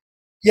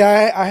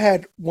 Yeah, I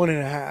had one and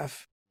a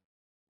half.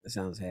 That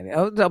sounds heavy.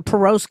 Oh, the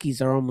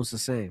pierogies are almost the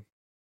same.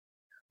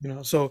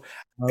 So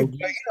Pierogi.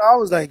 I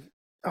was like,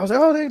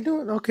 oh, they're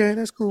doing okay,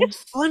 that's cool.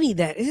 It's funny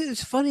that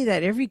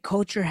every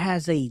culture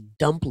has a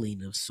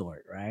dumpling of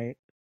sort, right?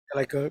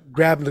 Like a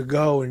grab and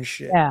go and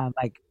shit. Yeah,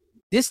 like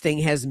this thing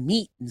has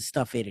meat and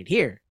stuff in it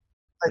here.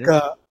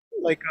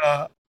 Like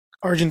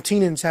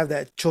Argentinians have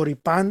that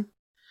choripan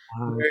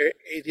Uh, where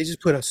they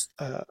just put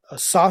a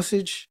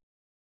sausage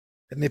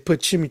and they put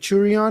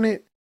chimichurri on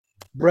it,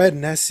 bread,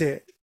 and that's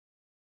it.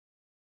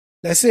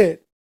 That's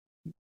it.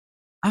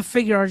 I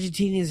figure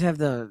Argentinians have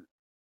the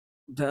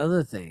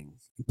other thing,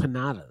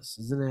 empanadas,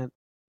 isn't that?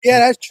 Yeah,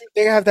 that's true.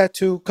 They have that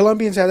too.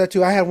 Colombians have that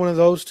too. I had one of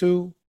those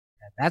too.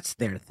 That's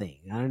their thing.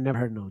 I never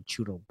heard no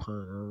churro pan.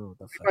 I don't know what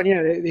the fuck. But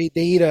yeah,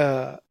 they eat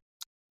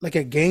like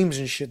at games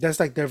and shit. That's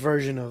like their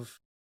version of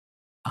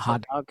A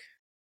hot dog?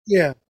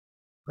 yeah,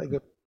 like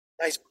a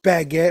nice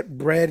baguette,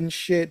 bread and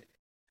shit.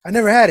 I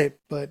never had it,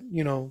 but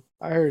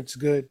I heard it's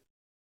good.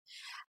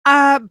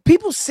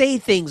 People say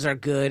things are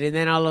good, and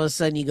then all of a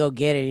sudden you go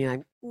get it, and you're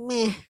like,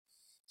 meh.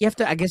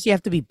 I guess you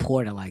have to be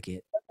poor to like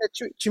it.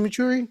 That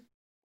chimichurri,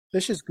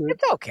 this is good.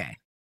 It's okay.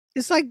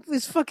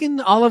 it's fucking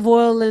olive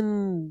oil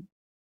and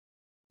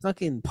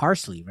fucking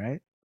parsley,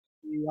 right?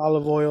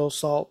 Olive oil,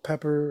 salt,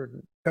 pepper,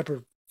 and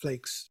pepper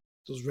flakes.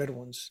 Those red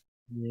ones.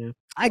 Yeah.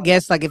 I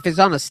guess like if it's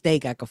on a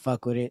steak, I could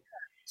fuck with it.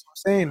 That's what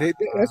I'm saying.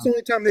 That's the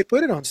only time they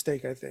put it on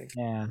steak, I think.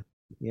 Yeah.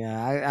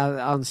 Yeah,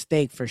 I on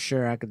steak for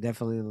sure. I could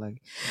definitely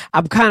like.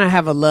 I'm kind of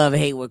have a love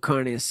hate with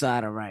carne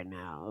asada right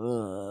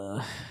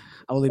now.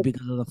 Only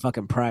because of the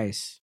fucking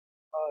price.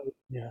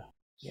 Yeah.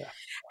 Yeah.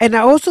 And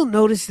I also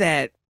noticed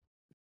that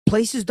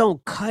places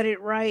don't cut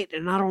it right,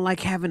 and I don't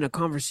like having a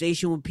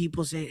conversation with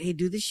people saying, "Hey,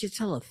 dude, this shit's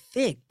hella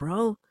thick,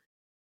 bro."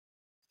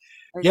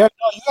 Like, Yeah,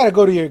 no, you gotta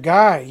go to your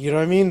guy. You know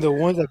what I mean? The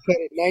ones that cut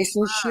it nice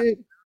and shit.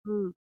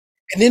 mm,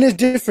 And then there's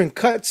different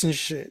cuts and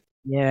shit.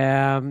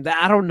 yeah,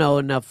 I don't know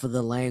enough for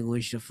the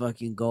language to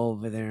fucking go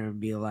over there and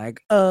be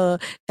like,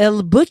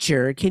 El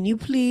Butcher, can you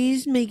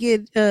please make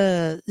it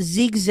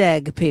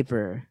zigzag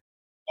paper?"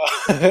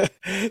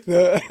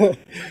 the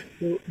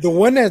the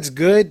one that's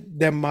good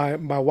that my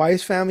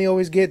wife's family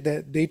always get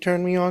that they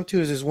turn me on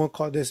to is this one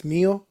called this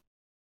meal,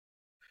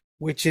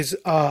 which is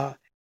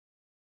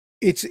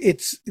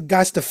it's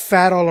got the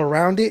fat all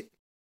around it.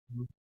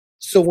 Mhm.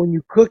 So when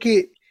you cook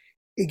it,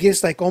 it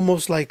gets like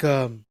almost like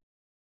a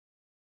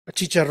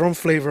chicharrón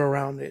flavor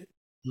around it,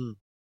 Mm,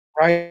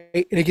 right?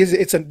 And it gives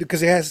it's a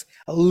because it has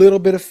a little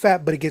bit of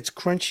fat, but it gets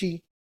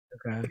crunchy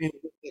okay. and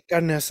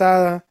carne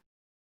asada,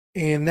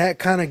 and that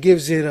kind of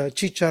gives it a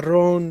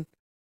chicharrón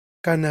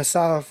carne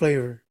asada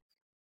flavor,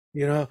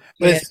 you know.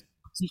 But Yeah, it's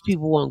these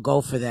people won't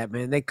go for that,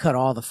 man. They cut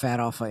all the fat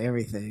off of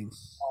everything.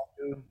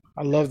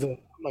 I love the I'm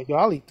like, yo,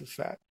 I'll eat the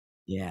fat.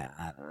 Yeah,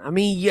 I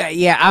mean,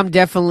 yeah. I'm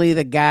definitely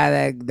the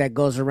guy that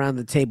goes around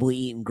the table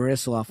eating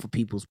gristle off of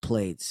people's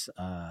plates.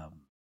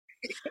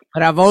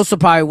 But I've also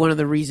probably one of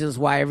the reasons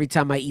why every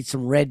time I eat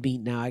some red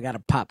meat now, I gotta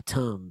pop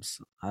Tums.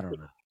 I don't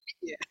know.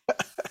 Yeah,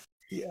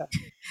 yeah,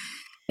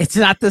 It's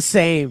not the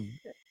same.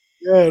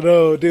 yeah,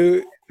 no,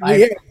 dude. But I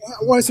yeah,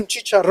 I wanted some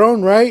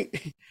chicharrón, right?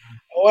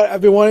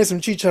 I've been wanting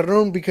some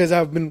chicharrón because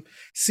I've been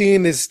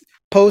seeing this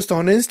post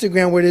on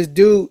Instagram where this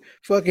dude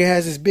fucking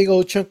has this big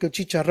old chunk of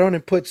chicharrón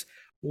and puts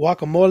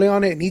guacamole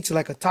on it and eats it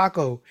like a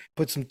taco.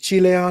 Put some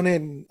chile on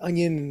it and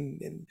onion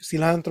and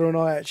cilantro and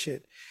all that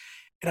shit.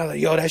 And I was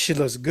like, yo, that shit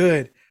looks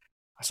good.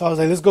 So I was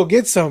like, let's go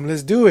get some.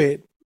 Let's do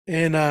it.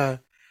 And I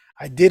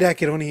did. I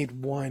could only eat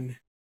one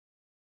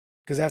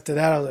because after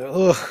that, I was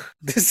like,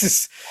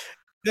 ugh,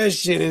 that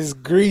shit is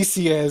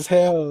greasy as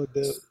hell,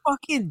 dude.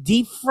 fucking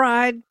deep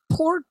fried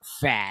pork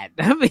fat.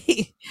 I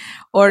mean,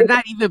 or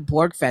not even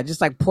pork fat,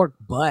 just like pork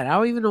butt. I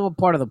don't even know what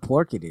part of the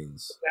pork it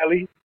is.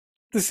 Belly.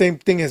 The same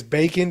thing as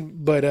bacon,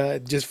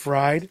 but just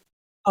fried.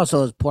 Oh,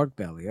 so it's pork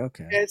belly.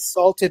 Okay. Yeah, it's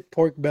salted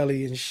pork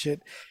belly and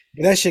shit.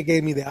 And that shit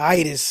gave me the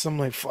itis. I'm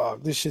like,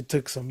 fuck, this shit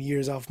took some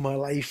years off my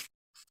life.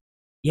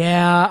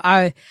 Yeah,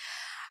 I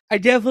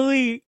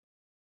definitely.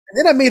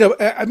 And then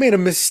I made a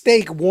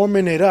mistake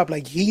warming it up,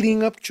 like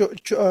heating up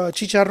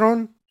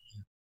chicharrón.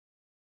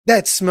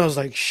 That smells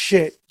like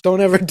shit.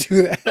 Don't ever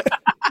do that.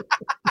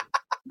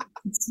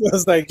 It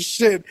smells like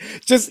shit.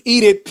 Just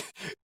eat it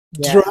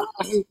Yeah.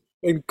 dry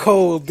and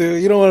cold,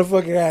 dude. You don't want to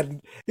fucking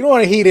add. You don't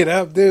want to heat it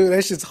up, dude.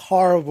 That shit's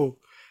horrible.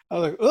 I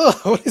was like, ugh,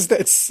 what is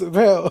that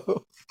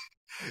smell?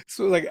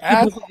 So like People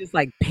ass. can just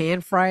like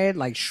pan fry it,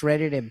 like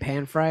shred it and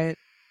pan fry it.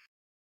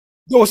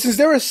 No, since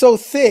they were so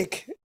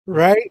thick,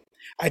 right?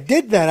 I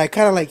did that. I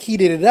kind of like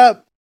heated it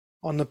up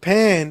on the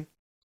pan,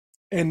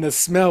 and the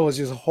smell was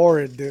just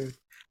horrid, dude.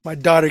 My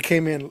daughter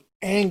came in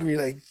angry,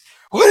 like,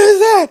 "What is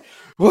that?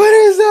 What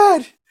is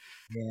that?"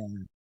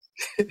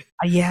 Yeah.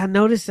 Yeah, I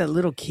noticed that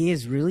little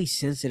kids really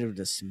sensitive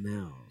to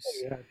smells.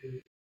 Yeah,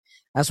 dude.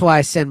 That's why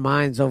I send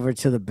mines over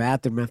to the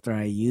bathroom after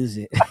I use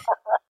it.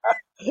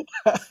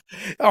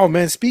 Oh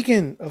man,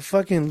 speaking of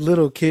fucking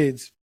little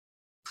kids,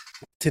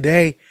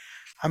 today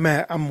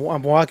I'm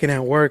walking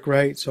at work,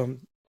 right? So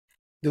I'm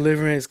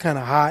delivering. It's kind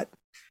of hot.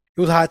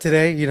 It was hot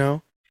today, you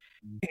know,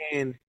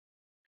 and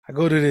I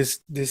go to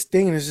this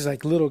thing, and it's just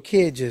like little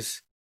kid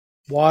just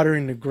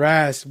watering the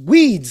grass,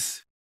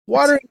 weeds,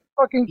 watering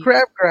fucking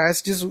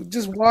crabgrass,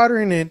 just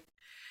watering it.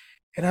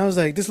 And I was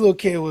like, this little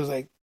kid was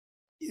like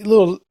he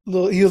was a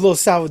little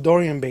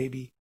Salvadorian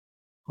baby,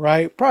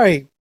 right?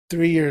 Probably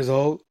 3 years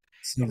old.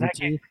 And Silver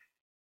tooth.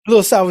 a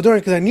little Salvadorian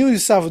because I knew he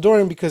was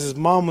Salvadorian because his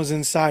mom was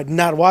inside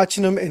not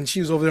watching him and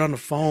she was over there on the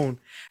phone.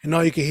 And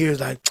all you could hear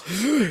is like,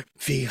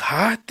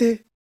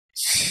 Fíjate,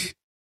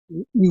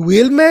 y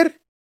Wilmer,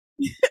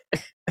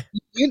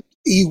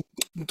 y,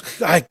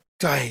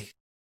 ay,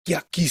 ya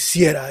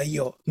quisiera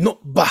yo. No,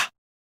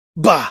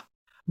 ba,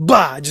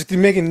 just keep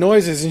making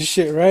noises and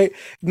shit, right?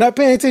 Not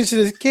paying attention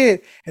to this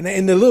kid. And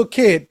the little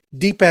kid,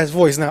 deep ass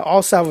voice. Now,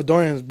 all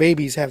Salvadorians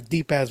babies have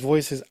deep ass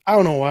voices. I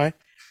don't know why.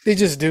 They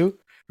just do,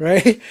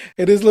 right?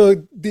 And this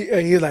little,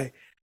 he was like,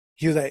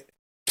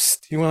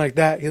 Psst, he went like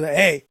that. He's like,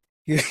 hey,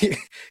 he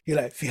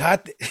like,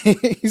 fíjate.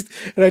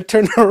 And I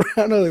turned around.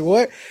 I was like,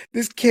 what?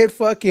 This kid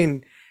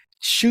fucking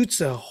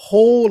shoots a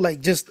hole, like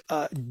just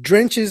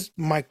drenches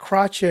my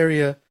crotch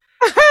area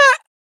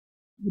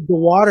with the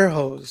water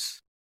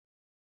hose.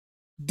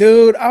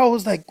 dude, I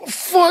was like,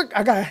 fuck,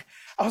 I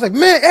was like,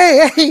 man,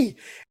 hey,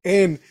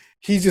 and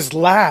he just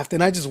laughed,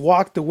 and I just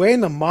walked away,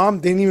 and the mom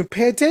didn't even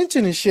pay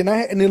attention and shit,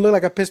 and it looked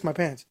like I pissed my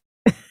pants.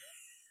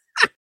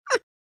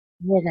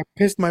 Like I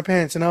pissed my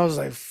pants, and I was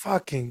like,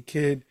 fucking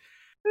kid.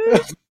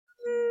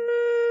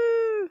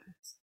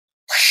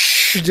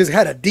 She just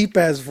had a deep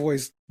ass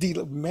voice, deep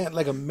man,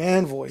 like a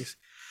man voice.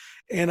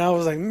 And I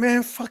was like,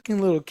 man, fucking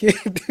little kid,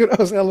 dude. I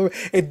was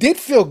it did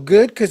feel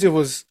good because it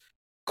was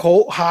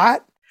cold,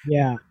 hot.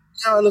 Yeah.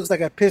 Now it looks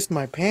like I pissed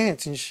my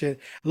pants and shit.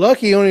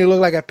 Lucky it only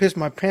looked like I pissed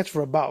my pants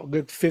for about a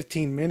good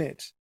 15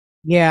 minutes.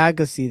 Yeah, I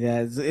could see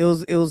that.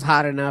 It was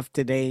hot enough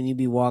today, and you'd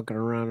be walking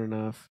around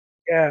enough.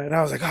 Yeah, and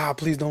I was like,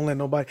 please don't let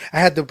nobody. I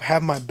had to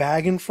have my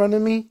bag in front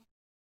of me,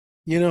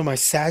 my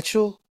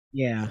satchel,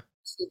 Yeah.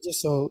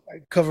 just so I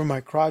cover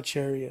my crotch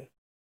area.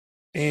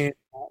 And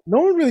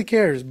no one really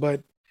cares,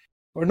 no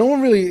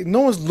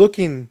one's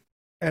looking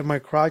at my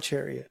crotch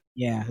area.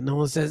 Yeah. No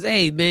one says,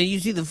 "Hey, man, you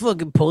see the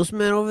fucking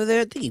postman over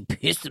there? I think he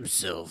pissed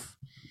himself."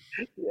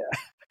 Yeah,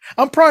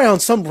 I'm probably on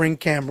some ring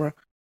camera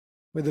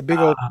with a big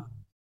old.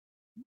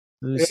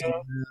 Let me Yeah. see what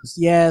else.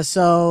 Yeah.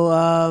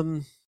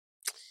 So,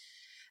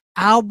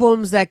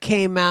 albums that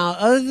came out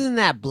other than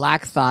that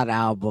Black Thought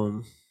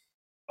album,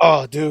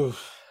 Oh, dude,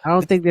 I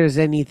don't think there's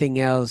anything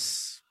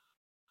else.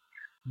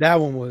 that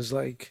one was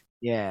like,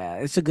 Yeah,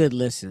 it's a good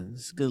listen.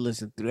 It's a good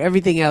listen through.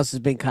 Everything else has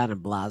been kind of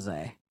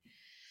blasé.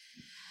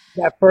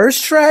 that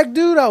first track,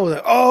 dude. I was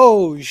like,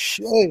 oh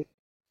shit.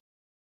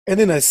 And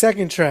then the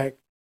second track,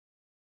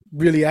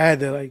 really, I had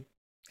to like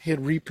hit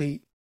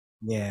repeat.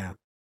 Yeah.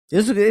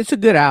 It's a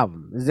good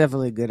album. It's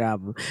definitely a good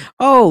album.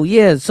 Oh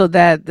yeah, so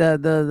that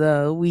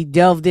the we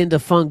delved into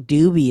Funk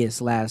Dubious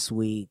last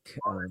week.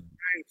 Right,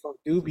 from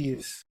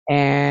Dubious.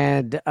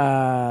 And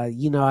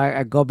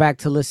I go back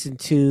to listen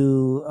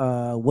to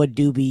What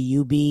Doobie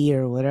You Be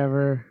or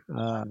whatever.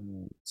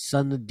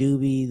 Son of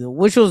Doobie,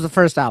 which was the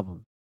first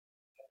album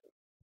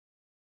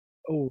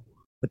Oh,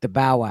 with the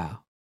Bow Wow.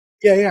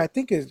 yeah. I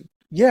think it's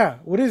yeah.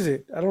 What is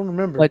it? I don't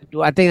remember. But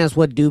I think that's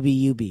What Doobie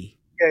You Be.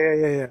 Yeah.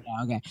 Yeah,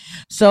 okay.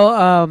 So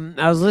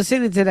I was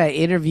listening to that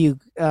interview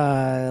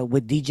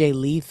with DJ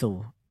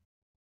Lethal,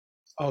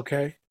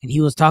 Okay. and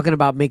he was talking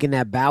about making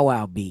that Bow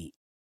Wow beat.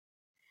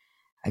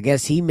 I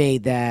guess he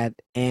made that,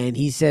 and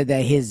he said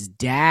that his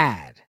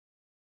dad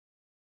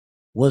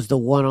was the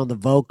one on the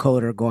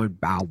vocoder going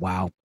bow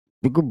wow,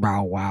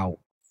 bow wow.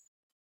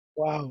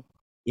 Wow.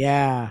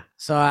 Yeah.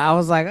 So I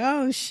was like,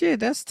 oh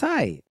shit, that's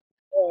tight.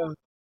 Yeah.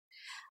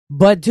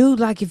 But dude,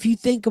 like if you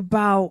think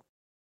about,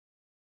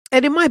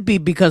 and it might be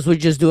because we're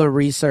just doing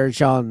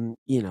research on,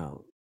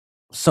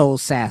 Soul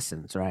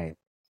Assassins, right?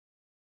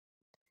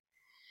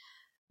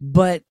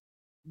 But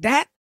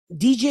that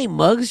DJ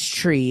Muggs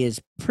tree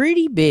is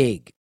pretty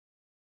big.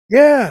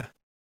 Yeah.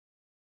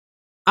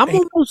 I'm Hey.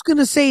 almost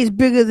gonna say it's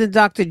bigger than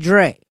Dr.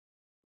 Dre.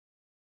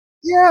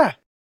 Yeah.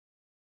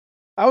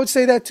 I would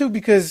say that too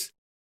because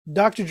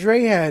Dr.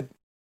 Dre had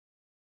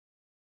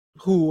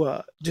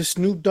just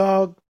Snoop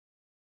Dogg.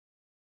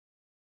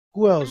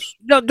 Who else?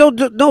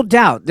 No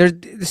doubt. There's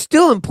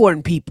still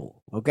important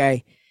people.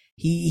 Okay,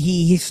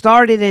 he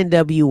started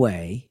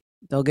NWA.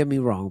 Don't get me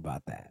wrong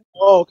about that.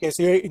 Oh, okay.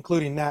 So you're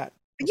including that.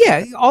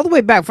 Yeah, all the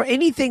way back for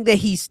anything that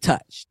he's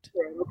touched.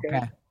 Okay.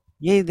 Okay,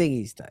 anything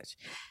he's touched,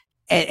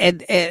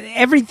 and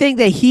everything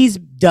that he's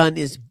done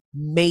is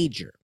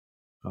major.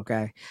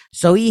 Okay,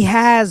 so he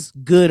has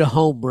good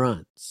home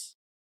runs,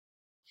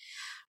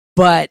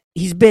 but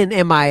he's been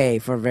MIA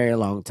for a very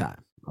long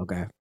time.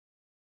 Okay.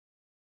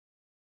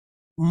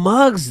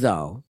 Muggs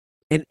though,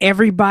 and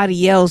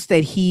everybody else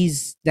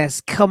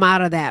that's come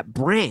out of that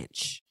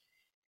branch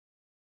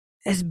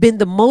has been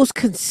the most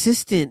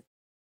consistent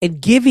and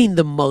giving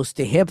the most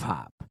to hip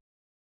hop.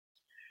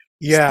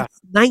 Yeah. Since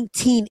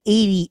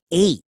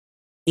 1988,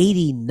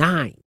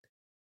 89.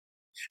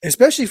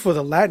 Especially for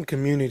the Latin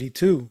community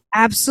too.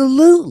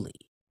 Absolutely.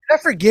 I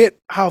forget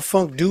how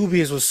Funk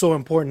Dubious was so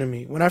important to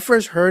me. When I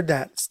first heard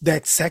that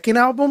second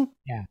album,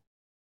 Yeah.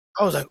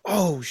 I was like,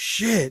 oh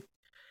shit,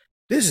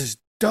 this is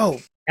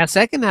dope. That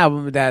second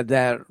album,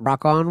 that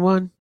Rock On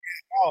one,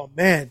 Oh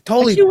man,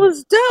 it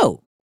was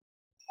dope.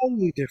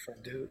 totally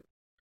different, dude.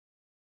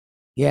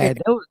 Yeah,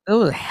 And there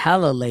was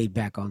hella laid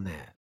back on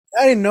that.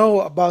 I didn't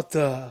know about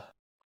I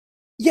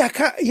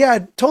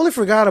totally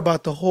forgot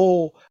about the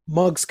whole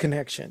Muggs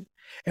connection.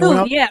 And when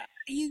No, yeah,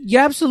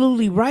 you're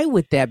absolutely right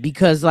with that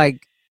because,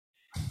 like,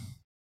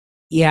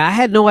 yeah, I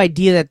had no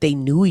idea that they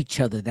knew each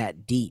other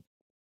that deep.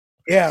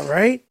 yeah,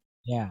 right?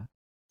 Yeah.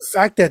 The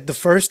fact that the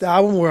first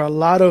album were a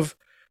lot of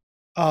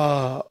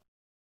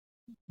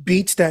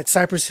beats that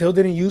Cypress Hill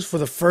didn't use for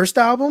the first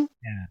album.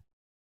 Yeah.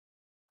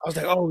 I was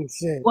like, oh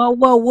shit. Well,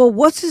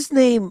 what's his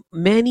name?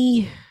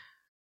 Manny.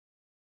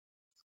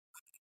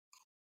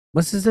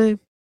 What's his name?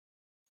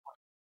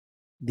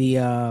 The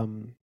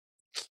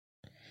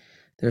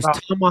there's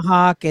Ralph,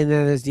 Tomahawk and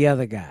then there's the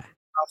other guy.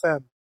 Ralph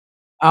M.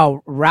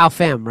 Oh,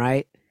 Ralph M,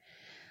 right?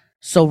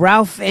 So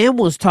Ralph M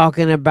was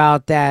talking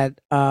about that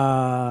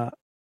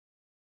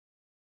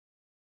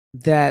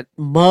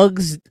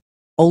Muggs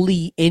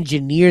only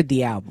engineered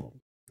the album.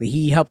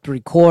 He helped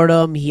record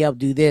them. He helped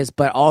do this,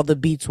 but all the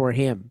beats were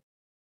him.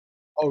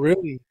 Oh,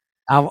 really?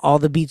 All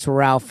the beats were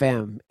Ralph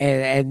M.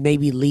 And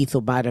maybe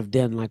Lethal might have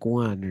done like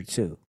one or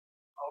two.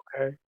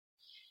 Okay.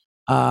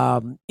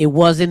 It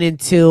wasn't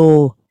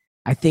until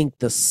I think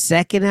the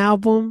second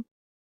album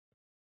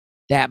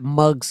that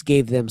Muggs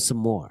gave them some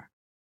more.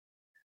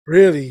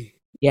 Really?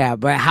 Yeah,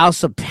 but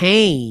House of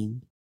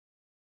Pain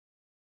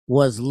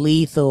was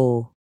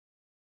Lethal,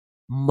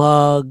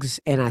 Muggs,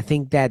 and I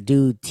think that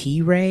dude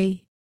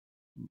T-Ray,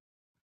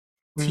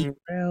 Mhm.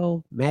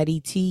 T-Rail, Matty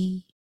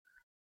T.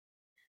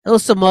 There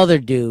was some other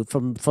dude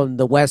from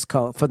the West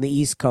Coast, from the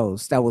East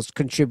Coast, that was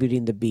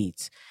contributing the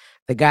beats.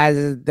 The guy,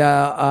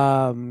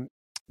 the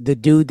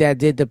dude that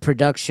did the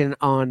production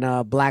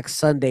on Black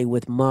Sunday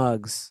with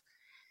Muggs.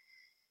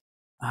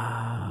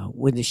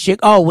 When the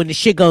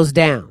shit goes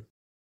down.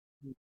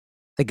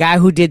 The guy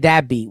who did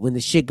that beat, when the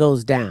shit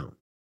goes down.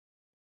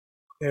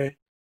 Okay.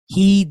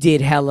 He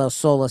did hella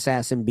Soul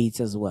Assassin beats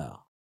as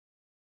well.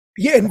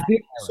 Yeah, and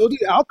so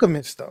did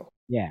Alchemist, though.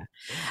 Yeah.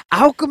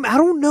 I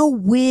don't know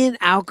when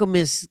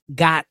Alchemist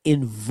got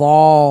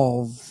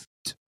involved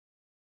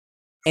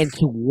and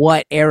to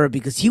what era,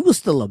 because he was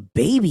still a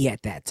baby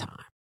at that time.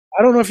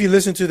 I don't know if you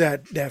listened to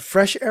that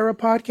Fresh Era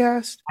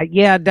podcast.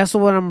 Yeah, that's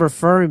what I'm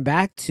referring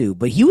back to.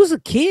 But he was a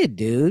kid,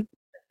 dude.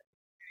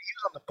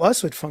 On the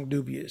bus with Funk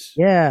Dubious,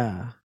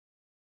 Yeah.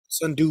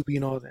 Son Doobie,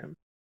 and all them.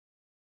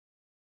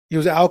 He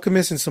was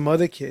Alchemist and some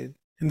other kid,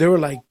 and they were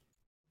like,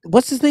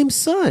 What's his name?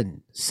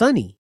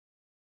 Sonny.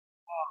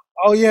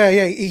 "Oh yeah,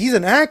 he's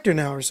an actor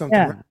now or something."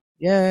 Yeah. Right?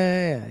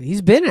 Yeah.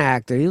 He's been an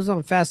actor. He was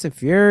on Fast and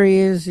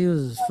Furious. He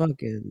was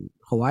fucking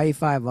Hawaii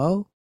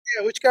Five-0.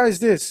 Yeah, which guy is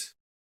this?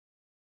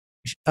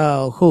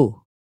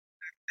 Who?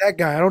 That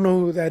guy. I don't know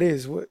who that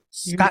is. What?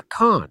 Scott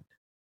Kahn.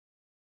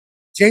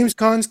 James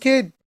Caan's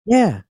kid?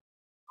 Yeah.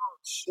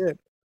 Shit.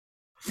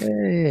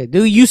 Yeah.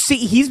 Dude, you see,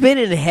 he's been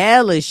in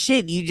hella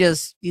shit. He's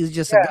just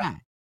a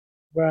guy.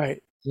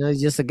 Right. You know,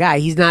 he's just a guy.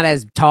 He's not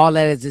as tall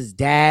as his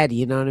dad.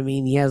 You know what I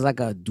mean? He has like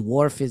a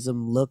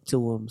dwarfism look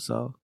to him,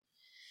 so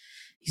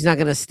he's not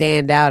gonna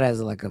stand out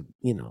as like a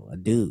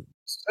dude.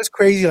 That's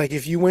crazy. Like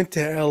if you went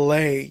to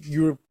LA,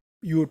 you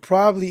would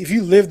probably, if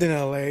you lived in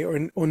LA or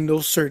in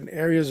those certain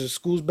areas or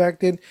schools back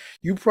then,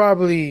 you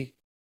probably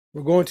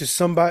were going to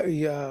somebody.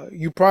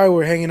 You probably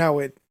were hanging out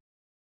with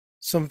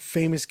some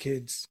famous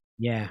kids.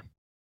 Yeah,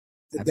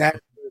 That their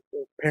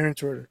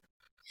parents were.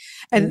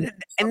 and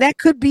that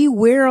could be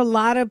where a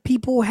lot of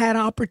people had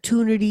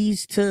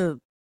opportunities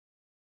to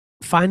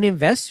find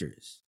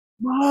investors.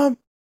 Mom,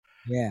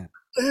 Yeah,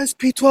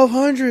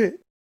 SP1200.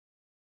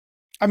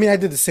 I mean, I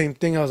did the same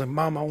thing. I was like,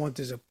 Mom, I want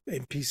this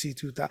MPC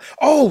 2000.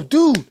 Oh,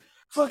 dude,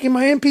 fucking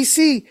my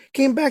MPC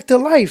came back to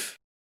life.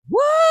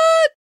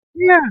 what?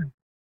 Yeah.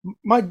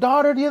 My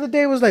daughter the other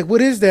day was like, "What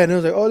is that?" And I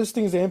was like, "Oh, this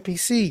thing is an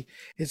MPC.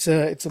 It's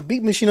a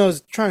beat machine." I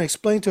was trying to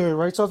explain to her,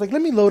 right? So I was like,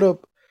 "Let me load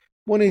up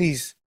one of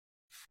these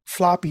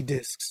floppy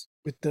disks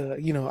with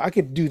I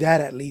could do that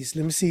at least.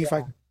 Let me see if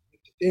I can do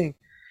the thing."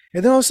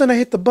 And then all of a sudden, I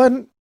hit the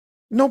button,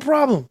 no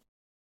problem.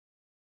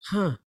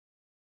 Huh?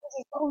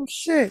 Like, oh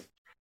shit!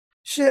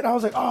 I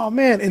was like, "Oh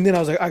man!" And then I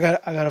was like, "I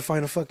gotta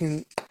find a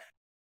fucking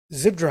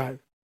zip drive,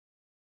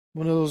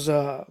 one of those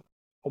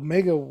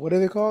Omega. What are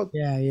they called?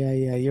 Yeah.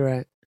 You're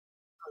right.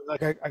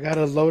 Like I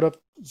gotta load up,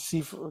 see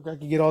if I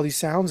can get all these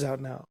sounds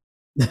out now."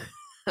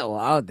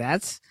 Wow,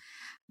 that's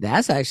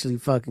actually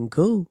fucking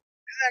cool.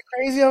 That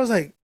crazy? I was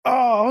like,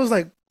 oh,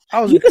 I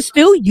was, You can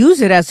still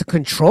use it as a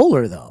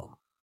controller though.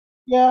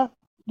 yeah,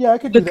 I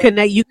could do You that.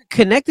 can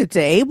connect it to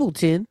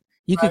Ableton.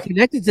 You can Right.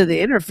 connect it to the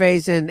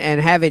interface and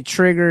have it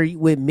trigger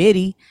with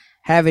MIDI,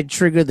 have it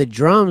trigger the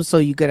drums, so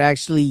you could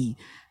actually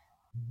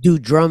do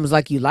drums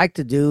like you like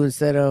to do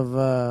instead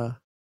of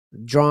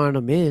drawing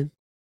them in.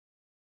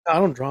 I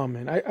don't draw,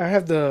 man. I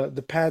have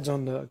the pads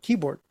on the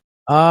keyboard.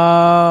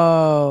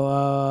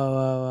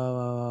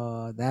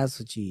 That's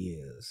what you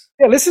use.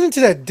 Yeah, listening to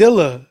that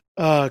Dilla,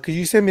 cause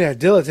you sent me that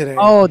Dilla today.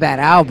 Oh, that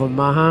album,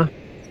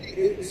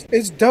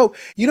 It's dope.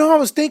 You know, I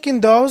was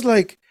thinking though, I was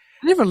like,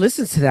 I never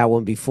listened to that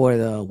one before.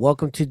 The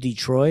Welcome to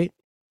Detroit.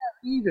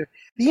 either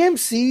the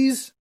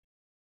MCs,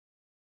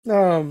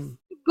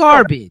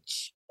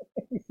 Garbage.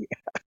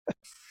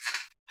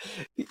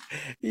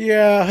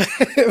 yeah,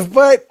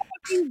 but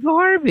Fucking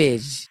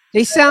garbage.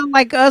 They sound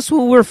like us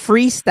when we're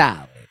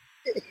freestyling.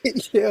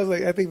 yeah, I was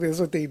like, I think that's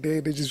what they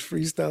did. They just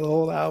freestyle the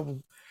whole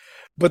album,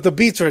 but the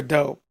beats are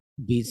dope.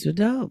 Beats are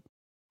dope.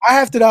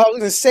 I was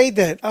gonna say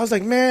that. I was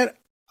like, man,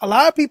 a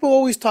lot of people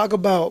always talk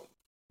about,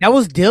 That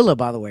was Dilla,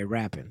 by the way,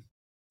 rapping.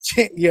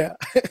 yeah,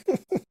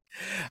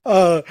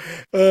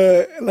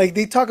 like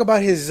they talk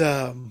about his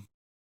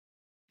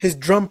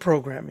drum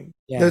programming,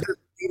 Yeah.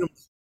 the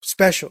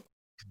special.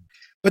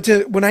 But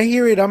when I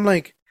hear it, I'm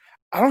like,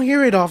 I don't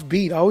hear it off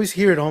beat. I always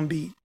hear it on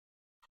beat.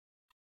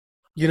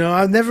 You know,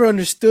 I've never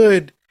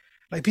understood.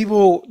 Like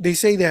people, they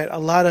say that a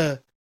lot of,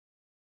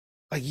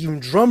 like even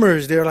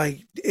drummers, they're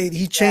like,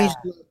 he changed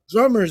the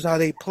drummers how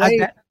they play.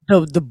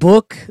 The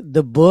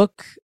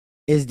book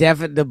is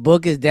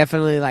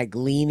definitely like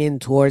leaning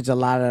towards a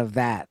lot of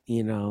that,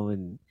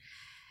 and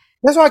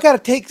That's why I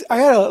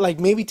gotta like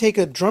maybe take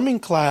a drumming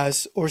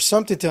class or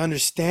something to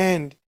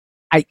understand.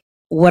 I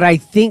what I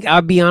think,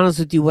 I'll be honest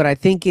with you, what I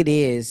think it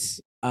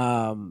is,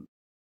 what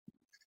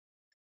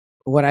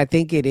I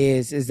think it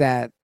is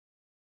that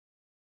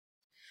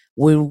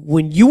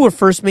when you were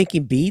first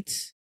making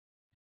beats,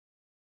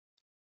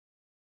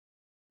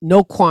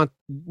 never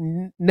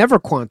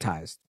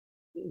quantized.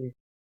 Mhm.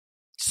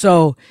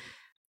 So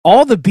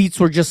all the beats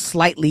were just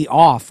slightly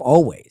off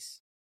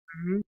always.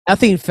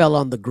 Nothing fell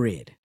on the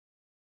grid,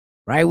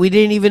 right? We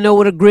didn't even know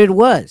what a grid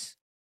was.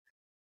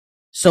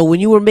 So when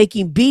you were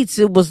making beats,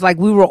 it was like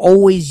we were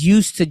always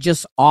used to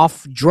just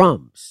off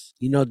drums,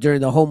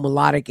 during the whole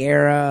melodic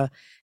era,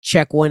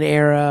 check one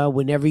era,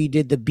 whenever you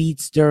did the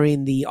beats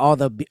during all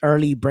the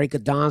early break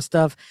of dawn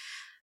stuff.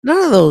 None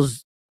of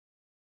those,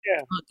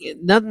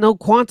 Yeah, no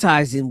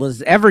quantizing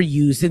was ever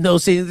used in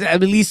those things,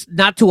 at least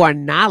not to our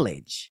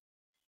knowledge.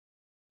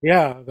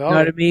 yeah, You know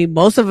what oh, I mean?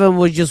 Most of them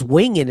was just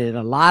winging it,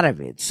 a lot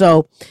of it.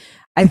 So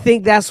I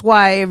think that's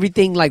why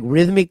everything like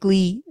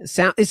rhythmically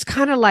sound. It's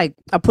kind of like,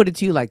 I put it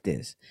to you like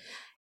this: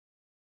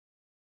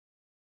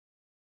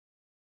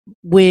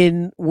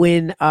 when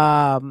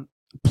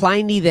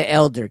Pliny the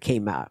Elder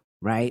came out,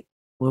 right?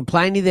 When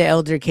Pliny the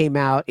Elder came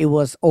out, it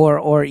was,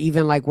 or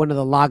even like one of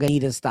the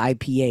Lagunitas, the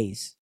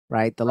IPAs,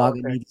 right? The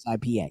okay. Lagunitas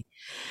IPA.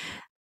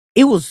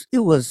 It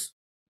was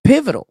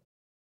pivotal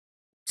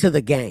to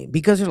the game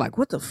because you're like,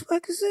 what the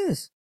fuck is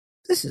this?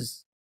 This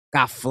is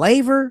got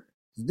flavor.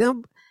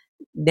 Them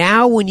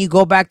now when you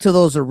go back to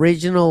those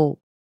original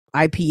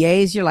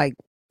IPAs, you're like,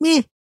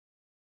 meh,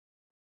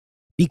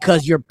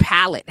 because your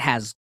palate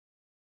has,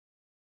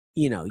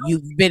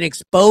 you've been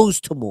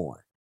exposed to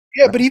more.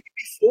 Yeah, Right? but even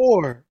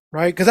before,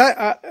 right? Because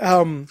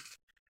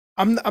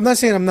I'm not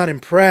saying I'm not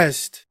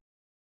impressed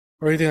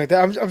or anything like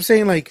that. I'm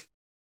saying like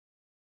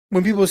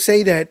when people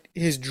say that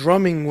his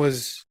drumming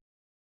was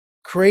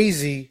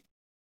crazy,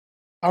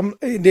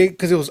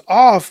 because it was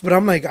off, but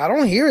I'm like I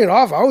don't hear it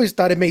off. I always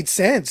thought it made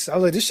sense. I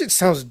was like, this shit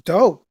sounds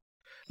dope.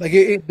 Like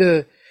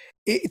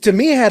to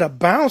me, it had a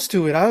bounce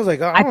to it. I was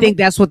like, I I don't know. think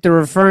that's what they're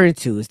referring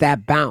to, is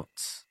that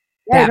bounce.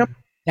 Right? That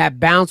that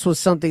bounce was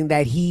something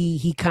that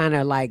he kind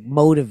of like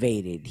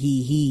motivated.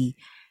 He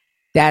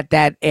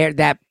that air,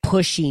 that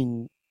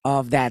pushing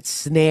of that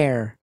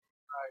snare,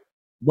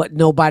 what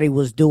nobody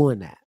was doing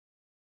that.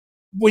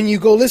 When you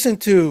go listen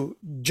to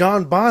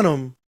John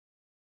Bonham,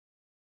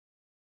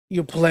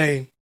 you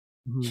play,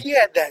 Mhm. he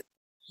had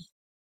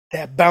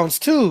that bounce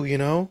too, you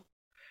know.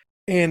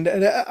 And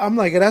I'm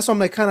like, that's why I'm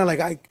like, kind of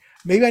like,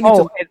 maybe I need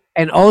to. Oh,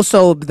 and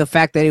also the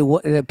fact that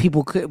that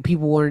people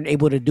weren't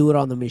able to do it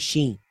on the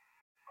machine.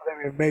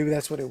 Maybe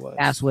that's what it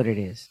That's was. what it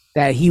is.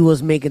 That he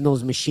was making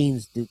those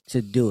machines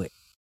to do it.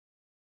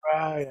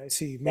 Right, I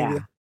see. Maybe Yeah.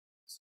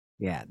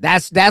 Yeah,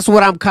 that's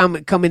what I'm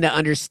coming to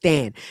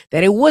understand.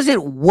 That it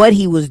wasn't what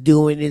he was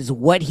doing, is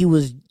what he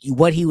was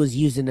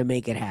using to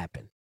make it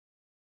happen.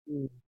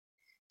 that.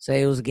 So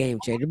it was a game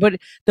changer. But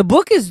the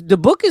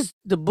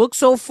book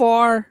so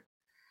far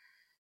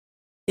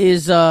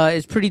is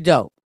pretty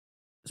dope.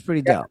 It's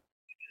pretty Yeah, dope.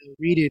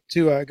 read it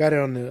too. I got it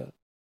on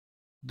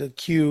the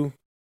queue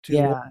to.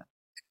 Yeah.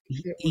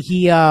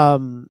 He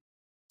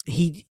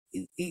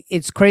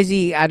it's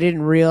crazy. I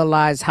didn't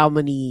realize how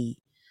many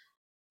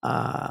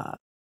uh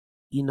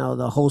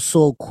the whole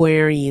Soul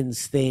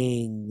Aquarians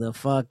thing, the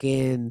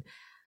fucking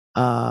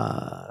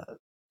uh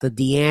the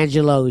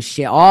D'Angelo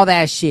shit, all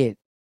that shit.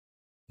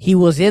 He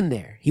was in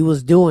there. He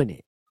was doing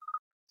it.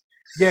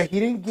 Yeah, he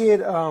didn't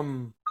get.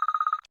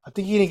 I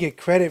think he didn't get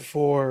credit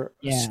for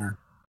Yeah,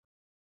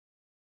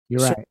 you're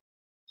certain right.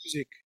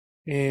 music,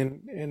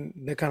 and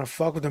they kind of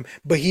fuck with him.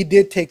 But he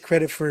did take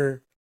credit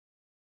for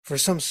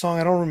some song.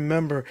 I don't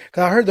remember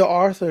because I heard the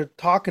author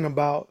talking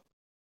about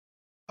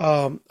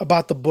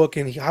the book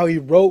and how he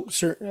wrote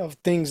certain of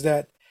things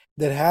that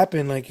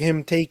happened, like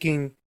him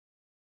taking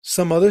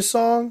some other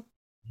song.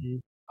 Mhm.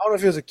 I don't know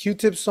if it was a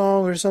Q-Tip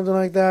song or something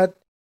like that.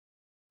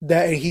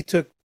 That he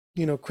took,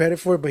 credit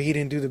for it, but he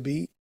didn't do the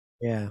beat.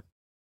 Yeah.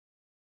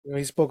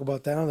 He spoke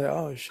about that. I was like,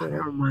 oh shit,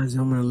 That reminds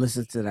me, I'm gonna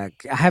listen to that.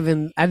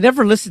 I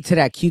never listened to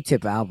that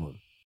Q-Tip album.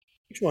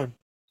 which one?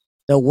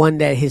 The one,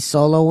 that his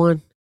solo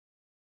one.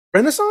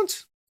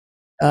 Renaissance?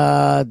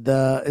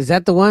 The is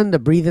that the one, the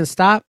Breathe and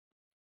Stop?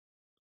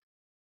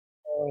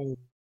 Um,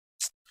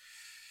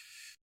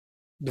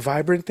 the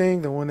Vibrant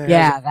thing, the one that has.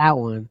 Yeah, that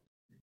one.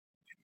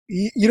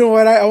 You know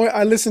what?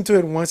 I listened to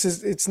it once.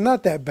 It's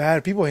not that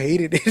bad. People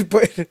hated it,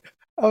 but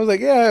I was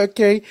like, yeah,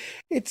 okay.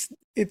 It's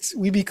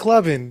we be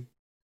clubbing,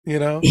 you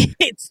know.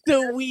 It's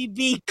the We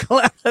Be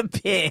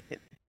Clubbing.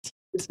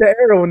 It's the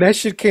era when that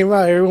shit came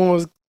out. Everyone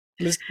was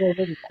listening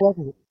to it,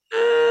 clubbing.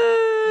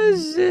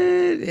 Oh,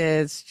 shit.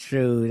 It's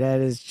true.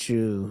 That is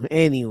true.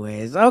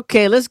 Anyways,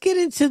 okay, let's get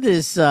into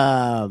this.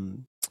 Get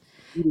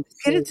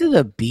into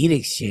the beat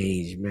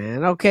exchange,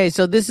 man. Okay,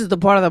 so this is the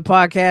part of the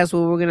podcast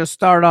where we're gonna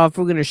start off.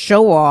 We're gonna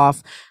show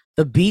off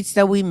the beats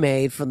that we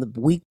made from the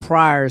week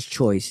prior's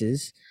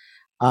choices.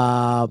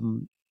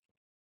 Um,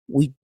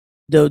 we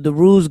the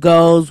rules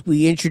goes,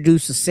 we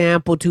introduce a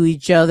sample to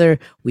each other.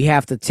 We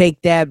have to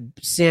take that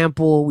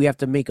sample, we have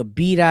to make a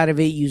beat out of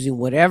it using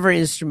whatever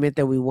instrument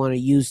that we want to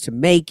use to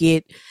make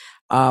it.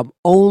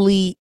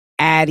 Only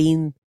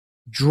adding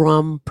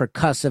drum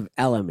percussive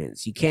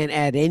elements. You can't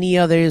add any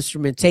other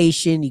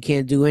instrumentation. You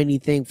can't do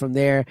anything from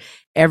there.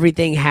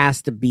 Everything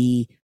has to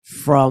be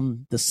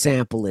from the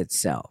sample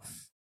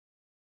itself.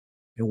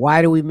 And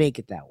why do we make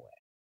it that way?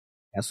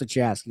 That's what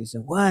you're asking. You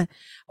said, what? I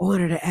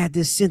wanted to add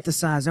this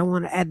synthesizer. I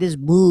want to add this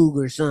Moog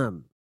or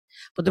something.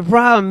 But the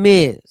problem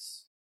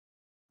is,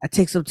 that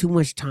takes up too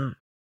much time.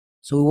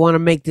 So we want to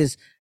make this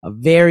a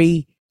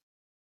very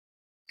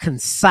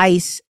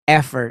concise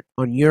effort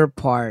on your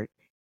part,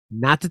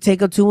 not to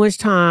take up too much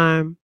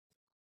time.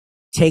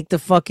 Take the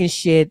fucking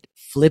shit,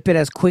 flip it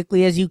as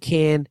quickly as you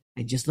can,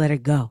 and just let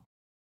it go.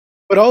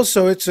 But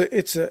also, it's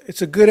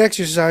a good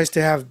exercise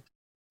to have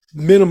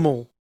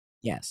minimal.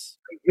 Yes.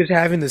 Just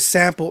having the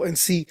sample and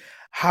see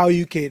how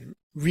you can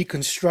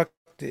reconstruct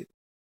it.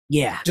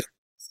 Yeah. Just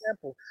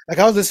sample. Like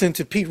I was listening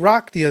to Pete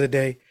Rock the other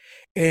day,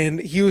 and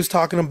he was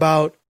talking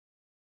about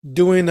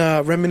doing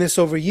Reminisce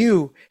Over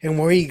You and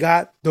where he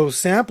got those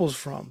samples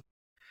from.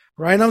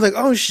 Right? And I was like,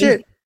 oh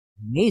shit.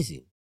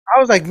 Amazing. I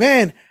was like,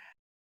 man,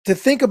 to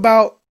think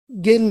about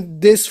getting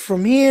this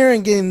from here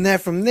and getting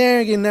that from there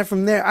and getting that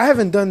from there. I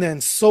haven't done that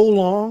in so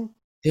long.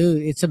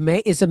 Dude,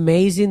 it's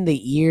amazing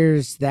the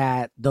ears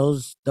that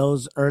those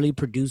early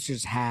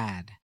producers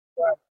had.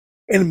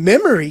 And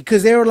memory,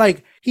 because they were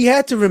like, he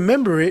had to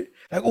remember it.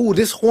 Like, oh,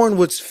 this horn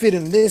would fit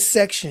in this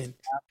section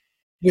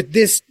with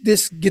this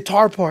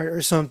guitar part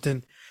or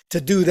something to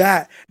do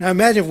that. Now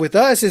imagine with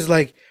us is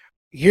like,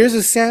 here's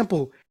a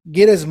sample.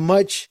 Get as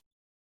much,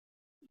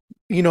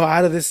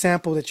 out of this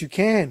sample that you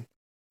can.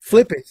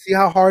 Flip it. See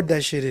how hard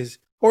that shit is.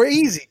 Or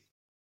easy.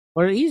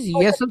 Or easy.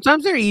 Yeah,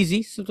 sometimes they're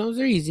easy. Sometimes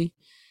they're easy.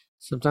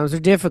 Sometimes they're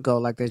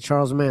difficult, like the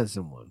Charles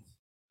Manson one.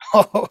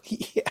 Oh,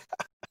 yeah.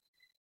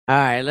 All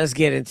right, let's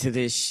get into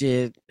this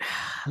shit.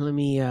 Let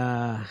me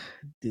do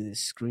this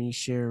screen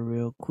share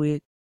real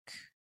quick.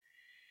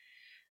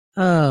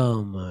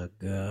 Oh my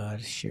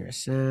god, share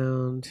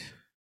sound.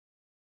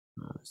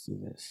 Let's do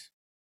this.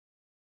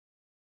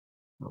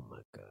 Oh my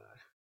god.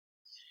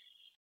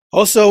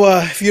 Also,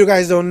 if you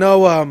guys don't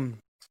know,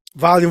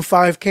 Volume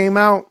 5 came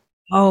out.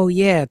 Oh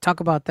yeah, talk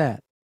about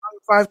that.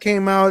 Volume 5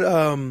 came out.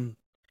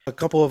 A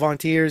couple of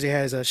volunteers. It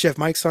has Chef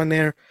Mike's on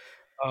there.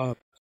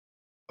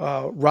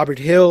 Robert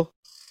Hill,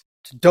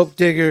 Dope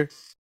Digger,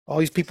 all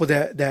these people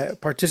that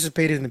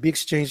participated in the Beat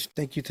Exchange.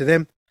 Thank you to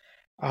them.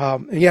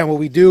 And yeah, what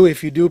we do,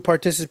 if you do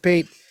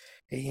participate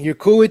and you're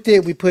cool with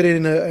it, we put it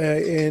in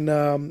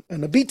a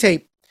beat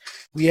tape.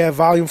 We have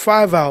Volume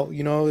 5 out.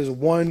 There's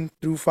 1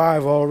 through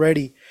 5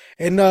 already,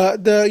 and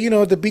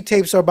the beat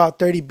tapes are about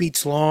 30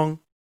 beats long.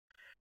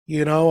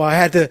 I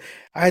had to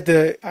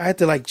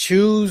like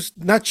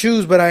not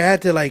choose, but I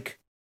had to like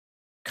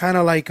kind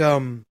of like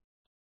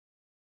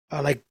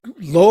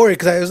lower it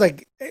because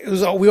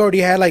we already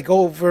had like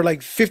over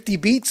like 50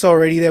 beats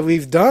already that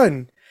we've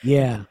done.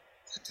 Yeah.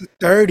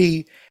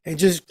 30 and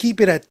just keep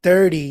it at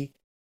 30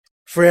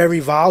 for every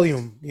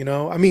volume.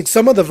 I mean,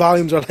 some of the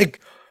volumes are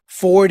like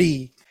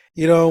 40,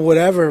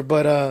 whatever,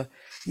 but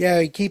yeah,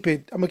 I'm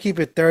gonna keep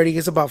it 30.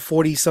 It's about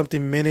 40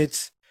 something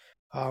minutes.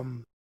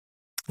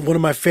 One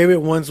of my favorite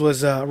ones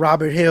was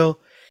Robert Hill.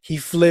 He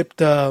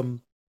flipped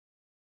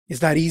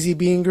It's Not Easy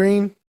Being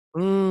Green.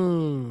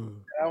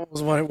 That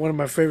was one of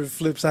my favorite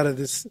flips out of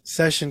this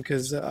session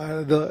because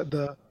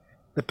the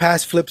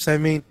past flips, I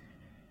mean,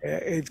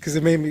 it's because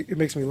it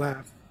makes me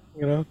laugh,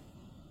 And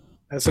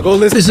so go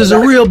listen. This is a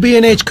real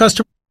B&H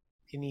customer.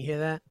 Can you hear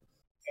that?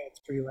 Yeah, it's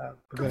pretty loud.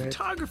 Go ahead.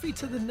 Photography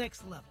to the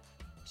next level.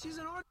 She's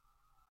an artist,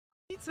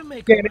 pizza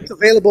maker. Yeah, and it's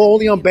available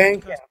only on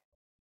Bandcamp.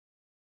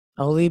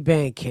 Only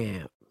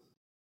Bandcamp.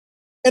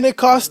 And it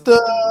costs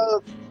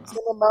the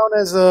same amount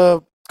as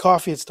a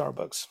coffee at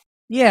Starbucks.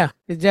 Yeah,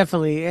 it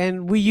definitely.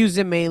 And we use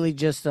it mainly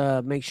just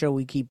to make sure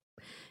we keep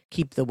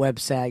the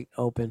website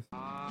open.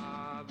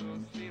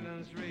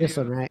 This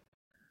one, right?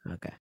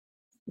 Okay.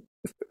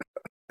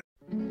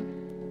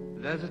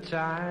 There's a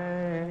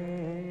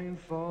time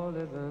for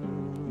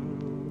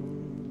living.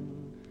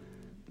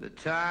 The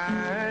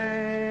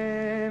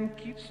time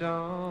keeps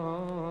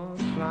on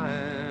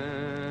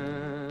flying.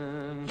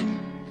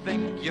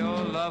 Think you're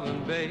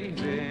loving,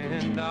 baby,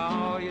 and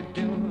all you're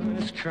doing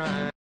is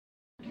crying.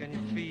 Can you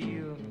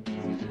feel?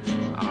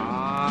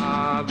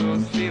 Are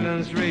those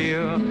feelings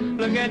real?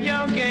 Look at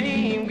your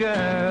game,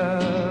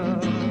 girl.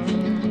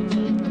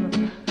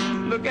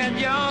 Look at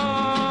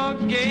your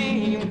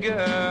game,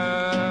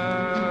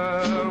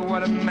 girl.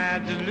 What a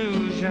mad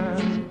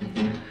delusion.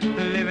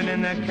 Living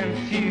in that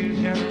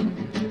confusion,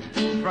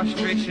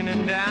 frustration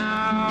and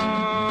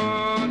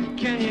doubt.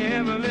 Can you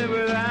ever live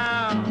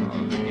without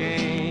the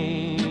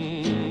game?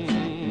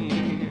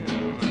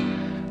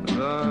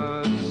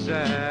 The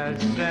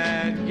sad,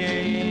 sad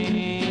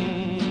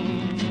game.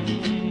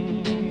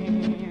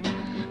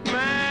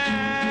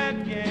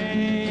 Mad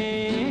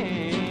game.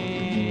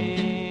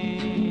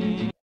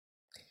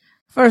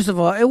 First of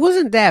all, it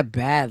wasn't that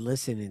bad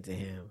listening to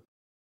him.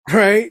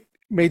 right?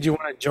 Made you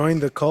want to join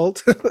the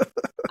cult.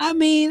 I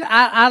mean,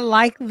 I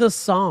like the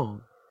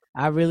song.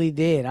 I really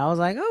did. I was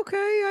like,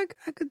 okay,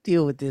 I could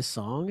deal with this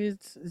song.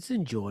 It's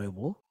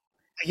enjoyable.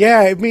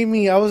 Yeah, it made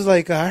me. I was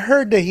like, I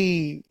heard that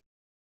he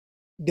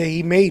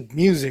made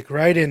music,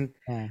 right? And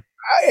Yeah.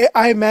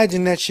 I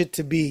imagine that shit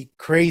to be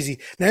crazy.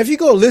 Now, if you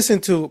go listen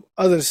to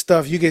other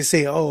stuff, you can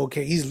say, "Oh,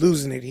 okay, he's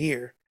losing it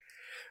here,"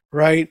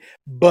 right?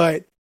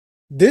 But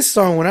this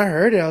song, when I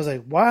heard it, I was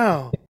like,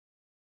 "Wow!"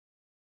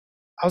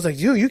 I was like,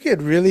 "You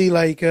could really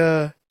like,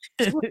 that's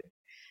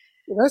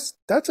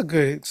a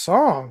good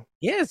song."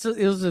 Yeah, so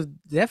it was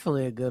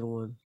definitely a good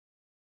one.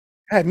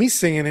 Had me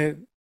singing it.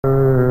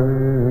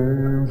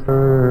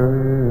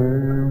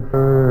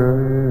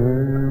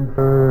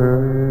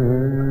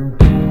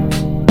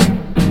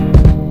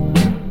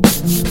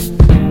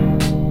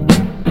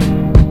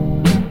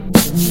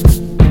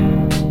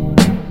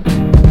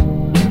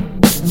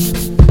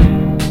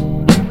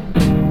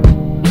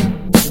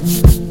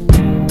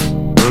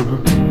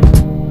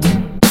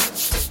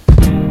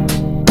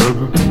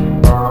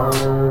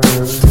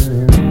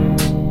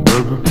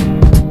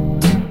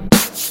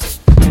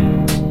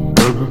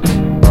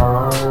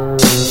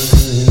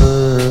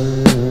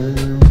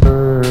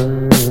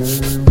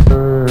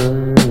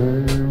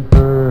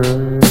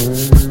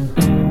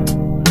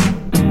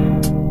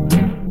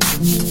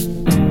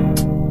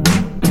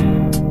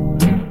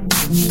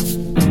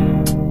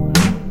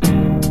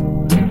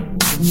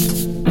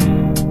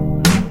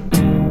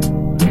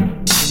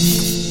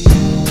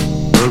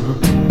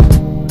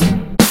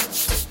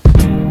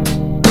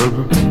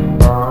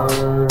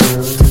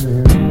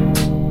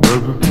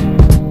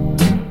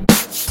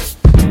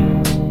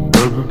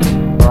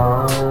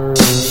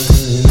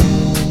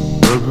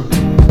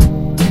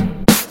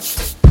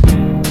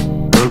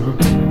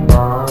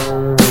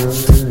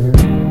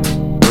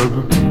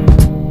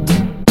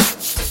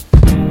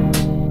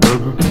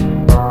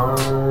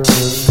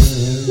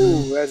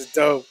 Ooh, that's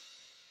dope.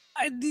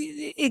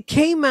 It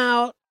came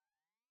out.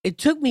 It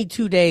took me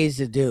 2 days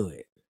to do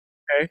it.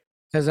 Okay.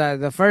 Because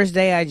the first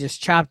day I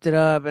just chopped it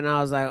up and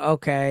I was like,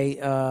 okay,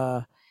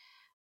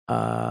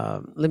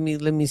 let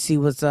me see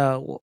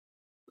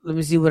let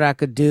me see what I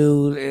could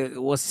do,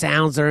 what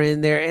sounds are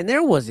in there, and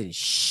there wasn't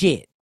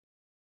shit.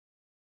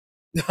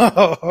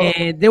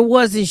 And there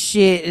wasn't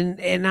shit,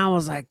 and I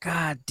was like,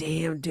 God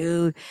damn,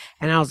 dude.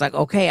 And I was like,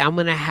 okay, I'm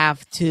gonna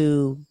have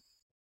to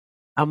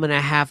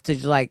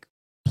like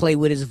play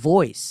with his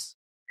voice.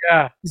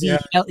 Yeah, 'Cause yeah,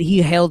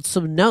 he held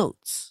some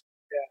notes.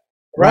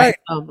 right.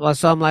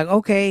 So I'm like,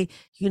 okay,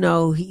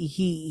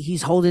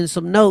 he's holding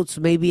some notes.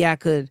 Maybe I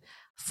could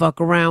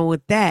fuck around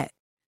with that.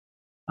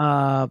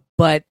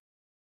 But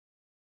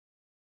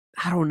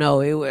I don't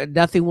know.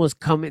 Nothing was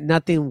coming.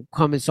 Nothing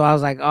coming. So I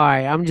was like, all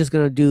right, I'm just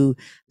gonna do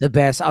the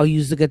best. I'll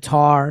use the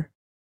guitar.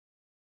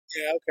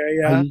 Yeah, okay,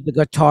 I'll yeah, use the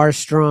guitar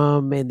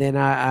strum, and then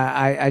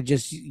I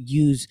just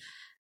use.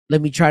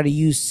 Let me try to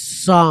use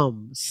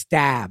some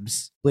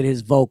stabs with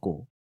his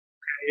vocal.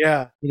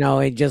 yeah.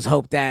 And just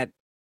hope that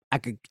I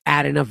could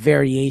add enough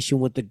variation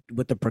with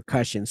the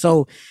percussion.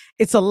 So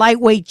it's a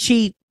lightweight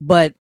cheat,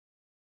 but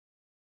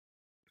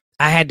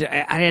I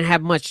didn't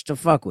have much to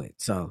fuck with.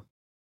 So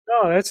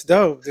No, that's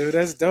dope, dude.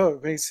 That's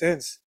dope. Makes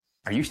sense.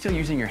 Are you still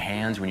using your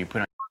hands when you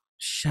put on?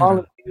 shut up.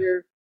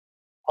 Volunteer.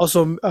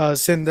 Also,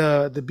 send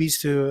the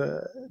beats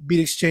to Beat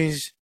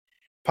Exchange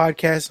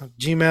podcast on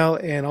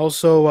Gmail, and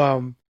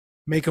also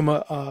make them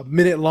a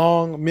minute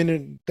long,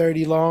 minute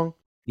 30 long.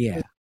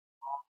 Yeah.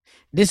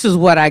 This is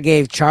what I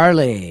gave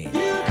Charlie.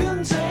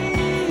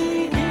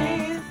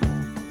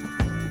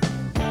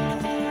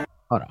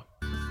 Hold on.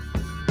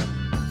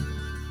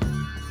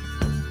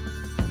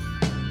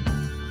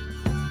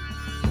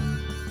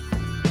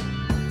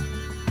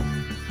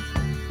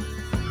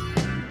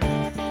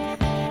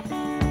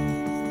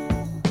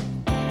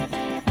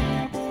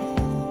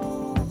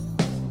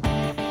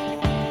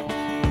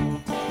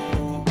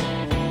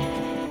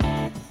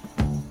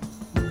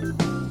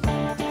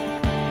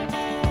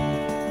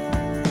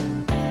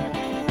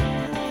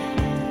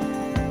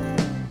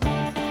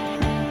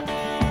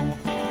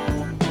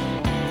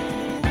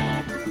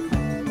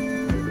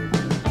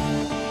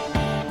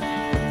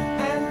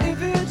 And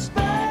if it's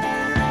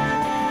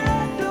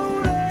bad,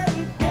 don't let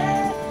it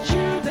get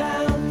you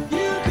down.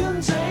 You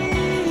can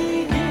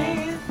take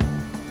it.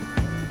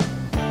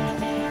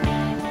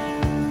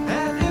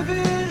 And if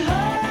it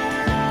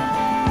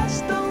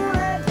hurts, don't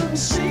let them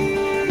see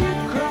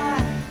you cry.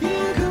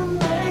 You can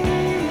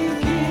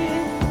make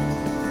it.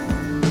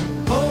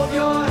 Hold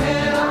your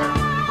head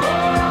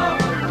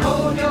up,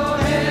 hold your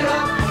head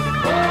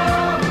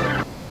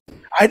up.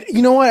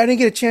 You know what? I didn't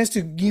get a chance to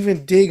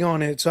even dig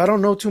on it, so I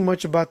don't know too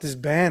much about this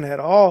band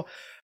at all.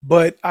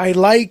 But I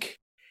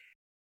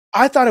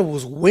thought it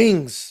was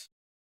Wings,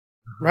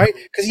 right?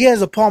 Because he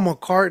has a Paul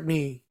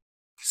McCartney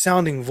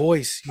sounding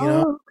voice,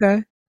 Oh,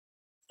 okay.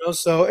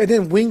 So, and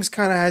then Wings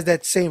kind of has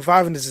that same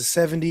vibe, and it's the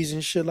 '70s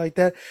and shit like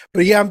that.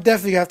 But yeah, I'm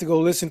definitely have to go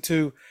listen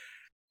to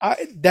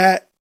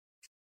that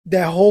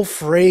whole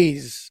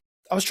phrase.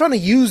 I was trying to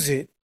use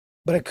it,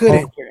 but I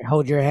couldn't.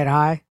 Hold your head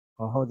high.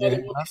 Or hold No, your the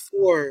head one up.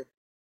 before,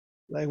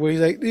 like where he's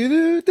like do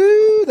do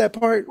do that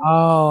part.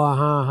 Oh,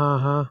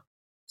 uh-huh.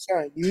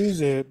 Trying to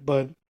use it,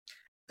 but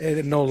it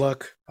had no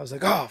luck. I was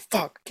like, oh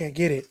fuck, can't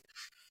get it.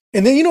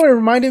 And then you know what it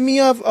reminded me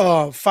of?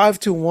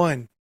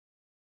 521.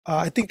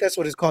 I think that's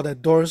what it's called,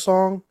 that Doors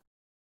song.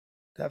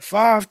 That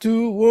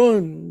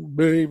 521,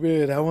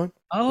 baby, that one.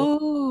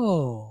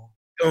 Oh.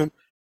 Dum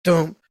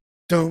dum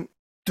dum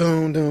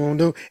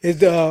dum.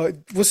 It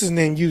what's his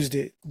name used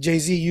it?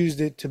 Jay-Z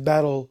used it to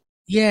battle.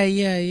 Yeah.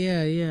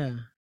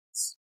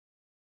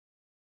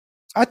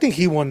 I think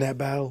he won that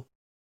battle.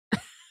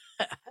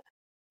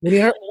 When he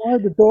heard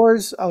the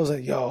Doors, I was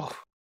like, yo,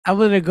 I'm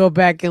gonna go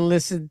back and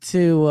listen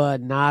to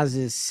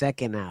Nas's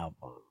second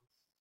album.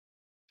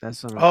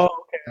 That's on oh,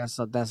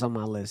 that's on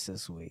my list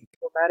this week.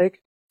 Illmatic.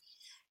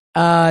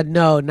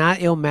 No, not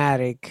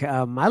Illmatic.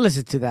 I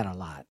listened to that a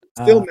lot.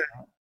 Still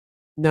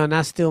No,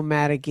 not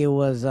Stillmatic. It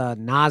was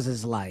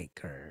Nas's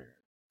like, or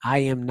I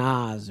Am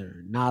Nas,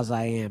 or Nas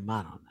I Am.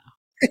 I don't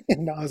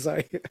know. no, I was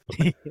like,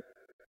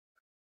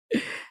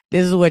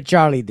 This is what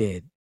Charlie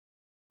did.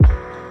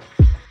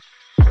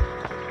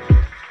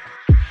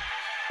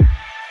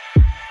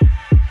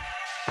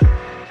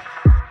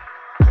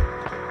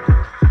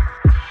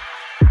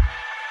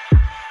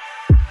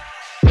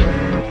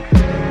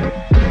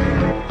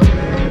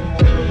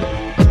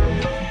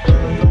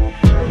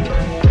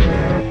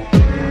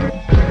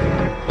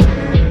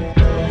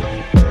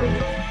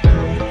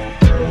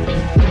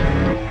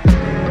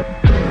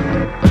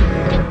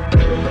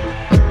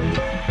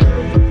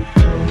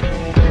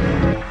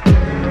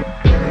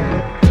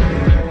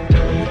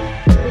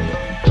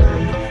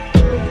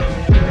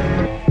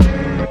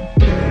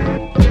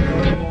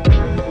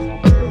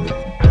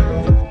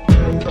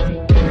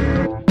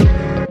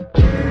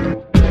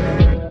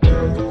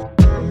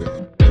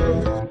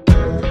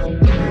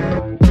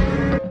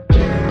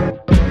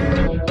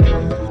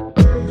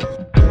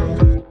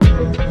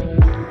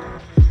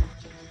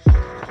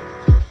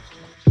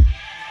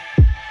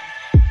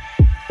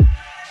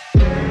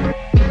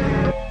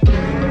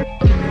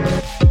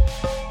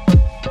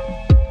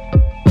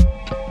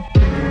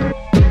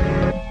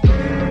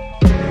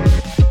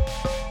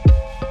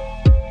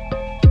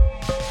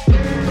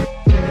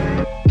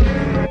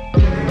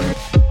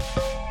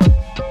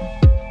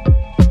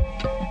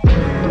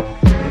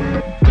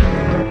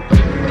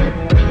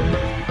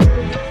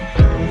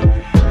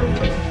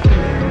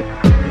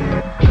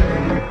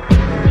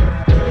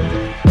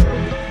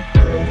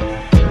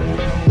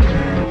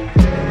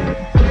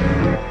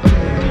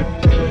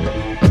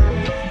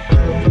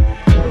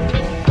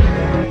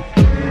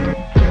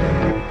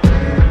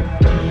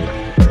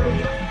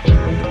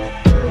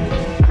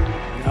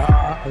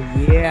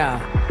 Yeah,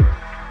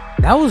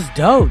 that was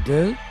dope,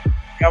 dude.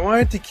 I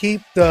wanted to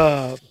keep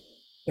that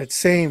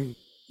same,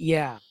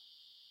 Yeah.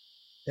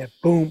 that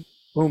boom,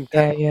 boom.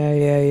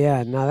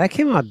 Yeah. No, that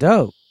came out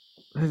dope.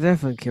 That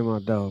definitely came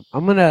out dope.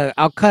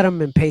 I'll cut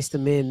them and paste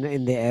them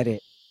in the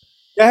edit.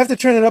 I have to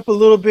turn it up a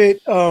little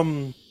bit.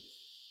 And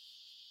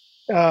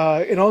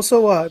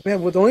also,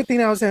 man, well, the only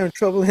thing I was having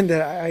trouble in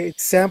that I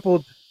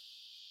sampled,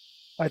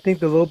 I think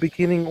the low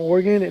beginning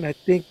organ, and I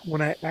think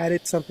when I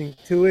added something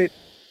to it,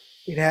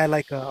 it had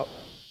like a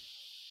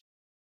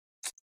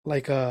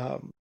like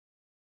a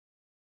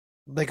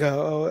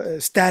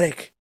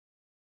static,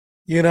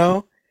 you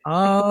know.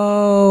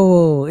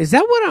 Oh, is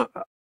that what I'm?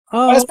 That's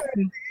Oh, what I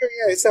figured,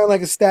 yeah, it sounded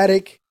like a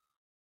static,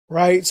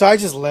 right? So I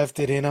just left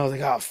it in. I was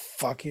like, oh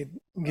fuck it.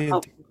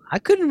 oh, I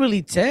couldn't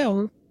really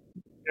tell.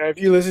 Yeah, if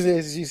you listen to it,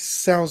 it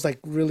just sounds like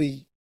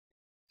really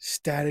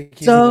static.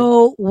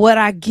 So what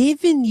I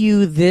given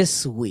you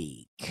this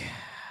week,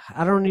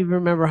 I don't even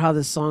remember how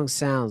the song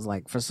sounds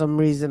like. For some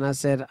reason, I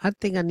said I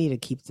think I need to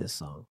keep this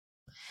song,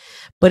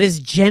 but it's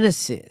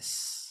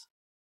Genesis.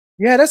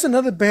 Yeah, that's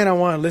another band I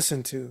want to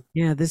listen to.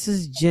 Yeah, this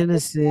is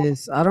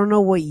Genesis. I don't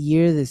know what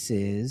year this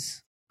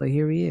is, but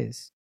here he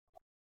is.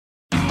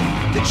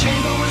 The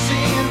chamber was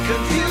in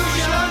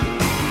confusion,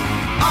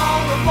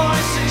 all the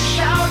voices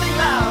shouting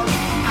loud.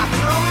 I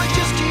could only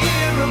just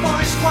hear a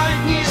voice quite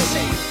near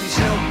say, please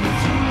help me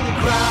through the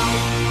crowd.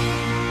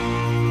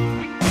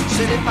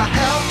 Said if I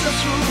helped her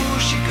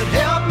through, she could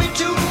help me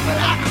too, but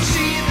I could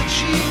see that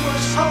she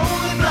was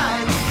wholly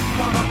blind.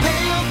 From a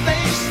pale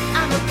face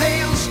and a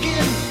pale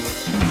skin,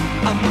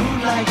 a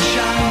moonlight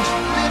shines,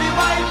 lily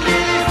white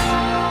lily.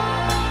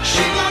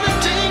 She gonna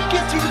take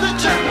you through the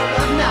tunnel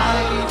of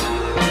night.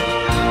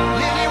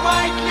 Lily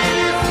white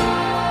lily,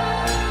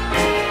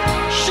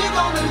 she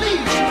gonna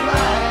lead you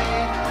right.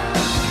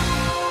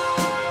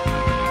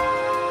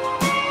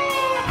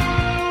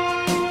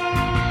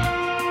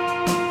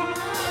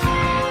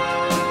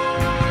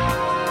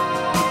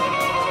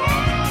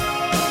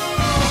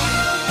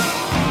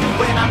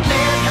 When I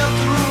led her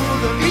through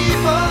the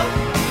people,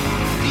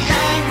 the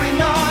angry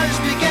noise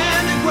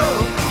began to grow.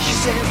 She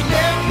said,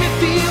 let me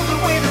feel the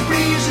way the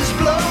breezes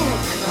blow.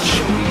 I'll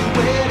show you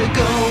where to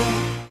go.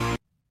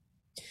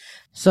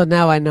 So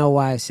now I know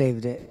why I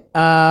saved it.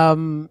 That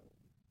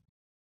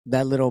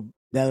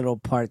little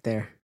part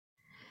there.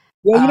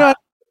 Well, you know,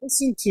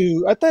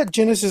 I thought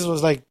Genesis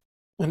was like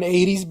an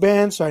 '80s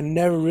band, so I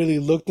never really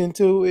looked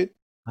into it.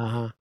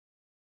 Uh-huh.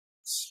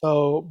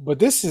 So, but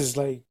this is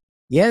like,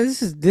 Yeah,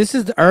 this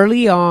is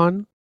early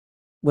on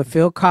with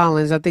Phil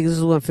Collins. I think this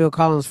is when Phil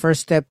Collins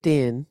first stepped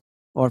in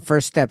or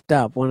first stepped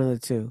up, one of the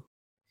two.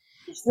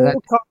 That-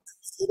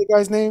 see the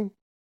guy's name?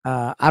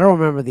 I don't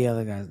remember the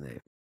other guy's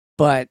name.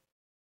 But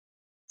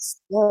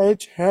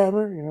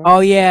Sledgehammer, you know?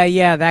 oh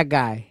yeah, that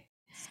guy.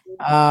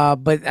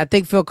 But I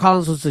think Phil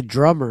Collins was the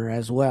drummer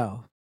as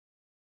well.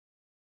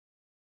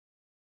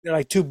 They're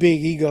like two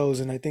big egos,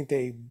 and I think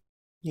they,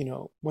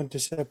 went their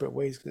separate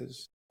ways.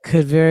 Because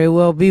Could very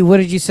well be. What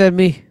did you send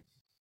me?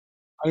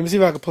 let me see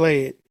if I can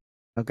play it.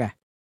 Okay.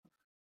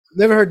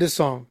 Never heard this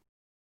song.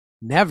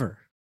 Never.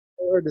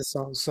 Never heard this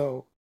song.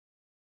 So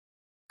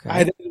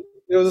Okay.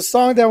 there was a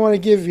song that I want to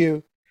give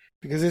you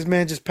because this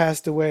man just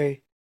passed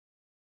away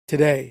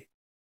today.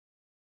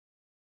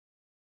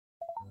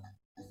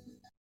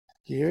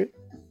 You hear it?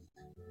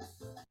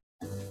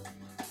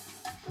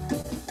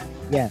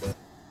 Yes.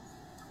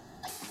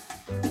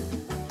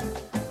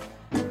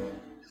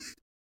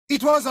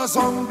 It was a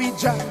zombie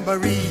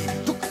jamboree,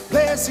 took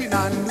place in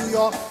a New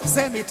York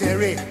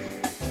cemetery.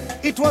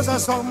 It was a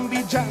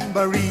zombie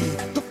jamboree,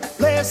 took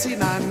place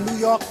in a New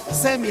York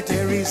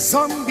cemetery.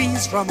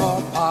 Zombies from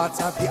all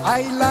parts of the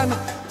island,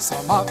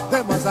 some of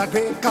them was a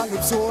great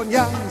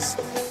calypsonians.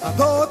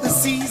 Although the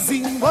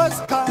season was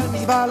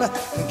carnival,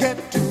 they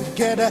get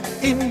together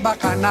in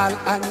Bacchanal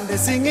and they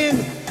singing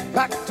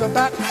back to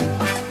back,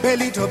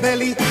 belly to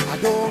belly. I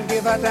don't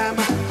give a damn,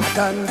 I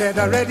done dead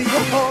already.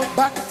 Oh,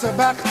 back to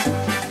back,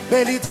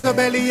 belly to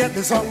belly at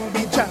the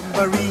zombie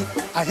jamboree.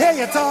 I hear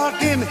you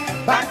talking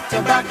back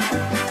to back,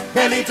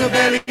 belly to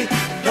belly.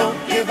 Don't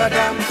give a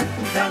damn,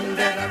 done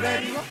dead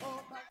already.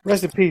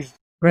 Rest in peace.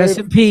 Rest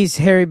in peace,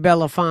 Harry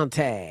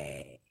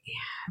Belafonte.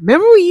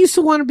 Remember we used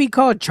to want to be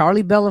called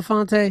Charlie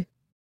Belafonte?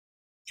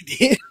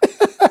 It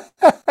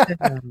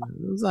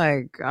was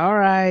like, all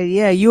right,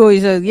 yeah, you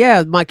always said,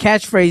 yeah, my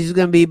catchphrase is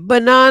going to be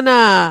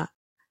banana.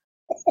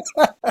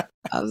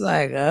 I was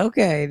like,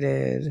 okay,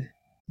 dude.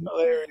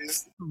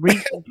 Hilarious.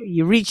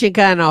 You're reaching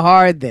kind of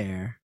hard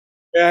there.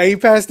 Yeah, he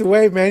passed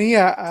away, man. He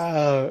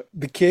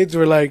the kids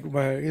were like, he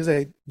was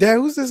like, Dad,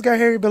 who's this guy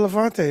Harry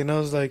Belafonte? And I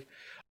was like,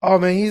 oh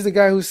man, he's the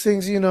guy who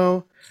sings,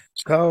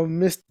 called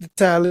Mr.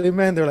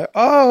 Tallyman. They're like,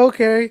 oh,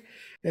 okay.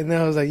 And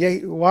then I was like, yeah,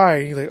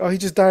 why? He's like, oh, he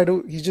just died.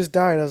 He just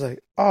died. I was like,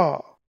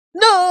 oh.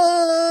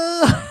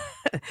 No.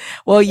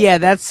 Well, yeah,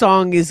 that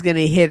song is going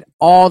to hit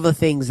all the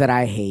things that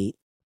I hate.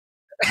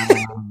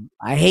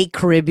 I hate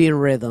Caribbean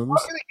rhythms.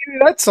 I'm gonna give you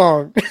that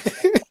song.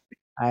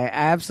 I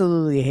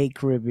absolutely hate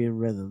Caribbean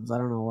rhythms. I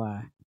don't know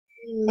why.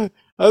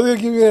 I was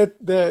gonna give you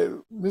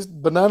that Miss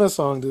Banana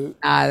song, dude.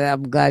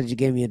 I'm glad you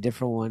gave me a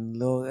different one.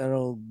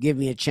 It'll give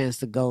me a chance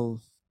to go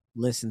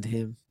listen to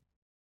him.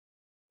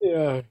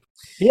 Yeah,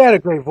 he had a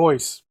great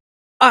voice.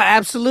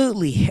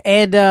 Absolutely.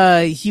 And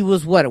he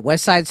was what, a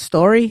West Side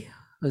Story?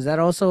 Was that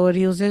also what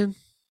he was in?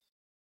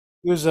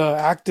 He was an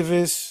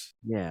activist.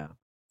 Yeah.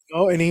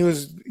 Oh, and he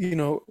was,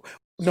 no,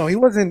 he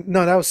wasn't.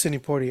 No, that was Sidney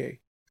Poitier. I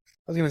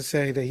was gonna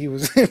say that he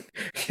was in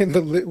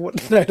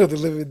Night of the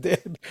Living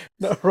Dead.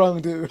 No,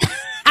 wrong dude.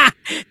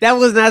 That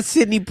was not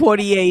Sidney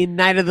Poitier in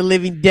Night of the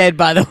Living Dead,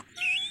 by the way.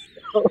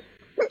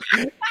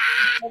 I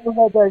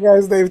forgot that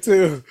guy's name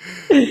too.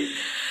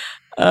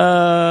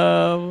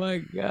 Oh my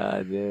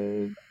god,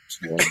 dude.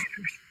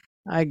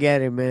 I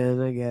get it,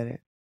 man. I get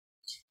it.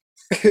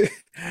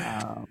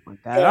 Oh my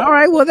god. All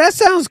right, well that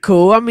sounds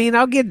cool. I mean,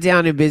 I'll get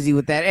down and busy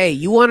with that. Hey,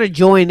 you want to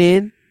join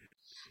in?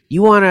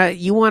 You wanna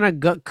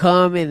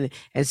come and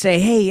say,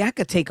 hey, I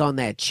could take on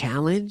that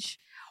challenge?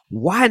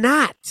 Why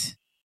not?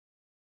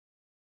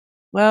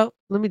 Well,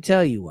 let me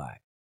tell you why.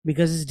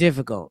 Because it's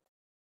difficult.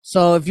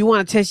 So if you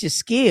want to test your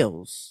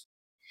skills,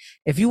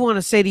 if you want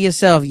to say to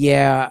yourself,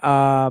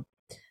 yeah,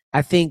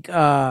 I think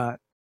I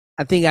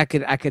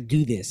could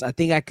do this. I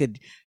think I could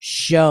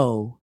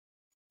show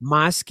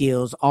my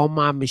skills on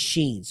my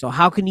machine. So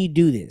how can you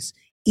do this?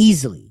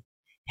 Easily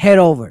head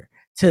over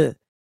to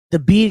the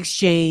Beat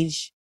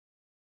Exchange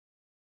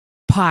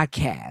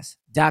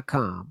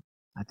podcast.com.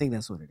 I think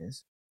that's what it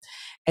is.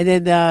 And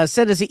then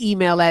send us an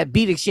email at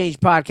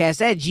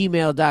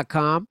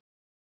beatexchangepodcast@gmail.com.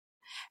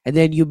 And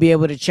then you'll be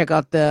able to check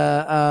out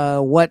the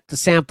what the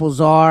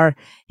samples are.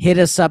 Hit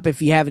us up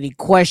if you have any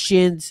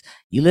questions.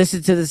 You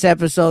listen to this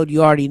episode,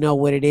 you already know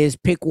what it is.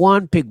 Pick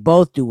one, pick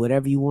both, do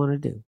whatever you want to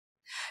do.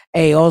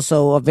 Hey,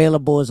 also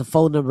available is a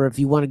phone number if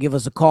you want to give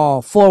us a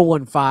call,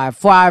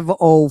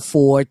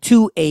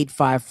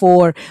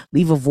 415-504-2854.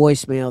 Leave a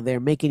voicemail there.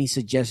 Make any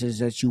suggestions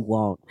that you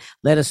want.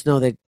 Let us know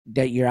that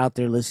you're out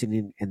there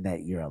listening and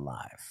that you're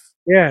alive.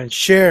 Yeah,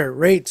 share,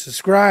 rate,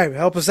 subscribe,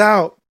 help us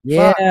out.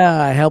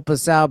 Yeah, help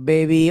us out,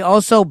 baby.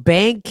 Also,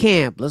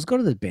 Bandcamp. Let's go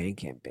to the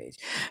Bandcamp page.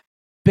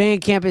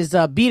 Bandcamp is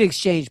Beat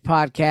Exchange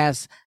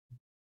Podcast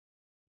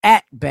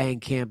at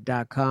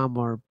bandcamp.com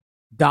or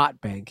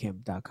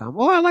 .bandcamp.com.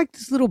 Oh, I like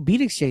this little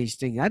Beat Exchange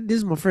thing. This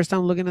is my first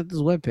time looking at this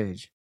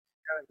webpage.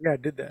 Yeah, I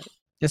did that.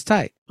 It's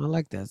tight. I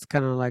like that. It's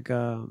kind of like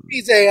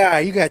He's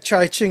AI. You got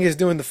Charlie Chinggis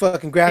doing the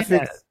fucking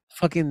graphics.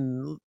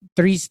 fucking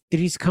Three's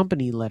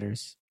Company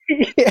letters.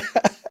 Yeah.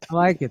 I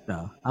like it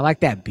though. I like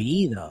that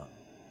B though.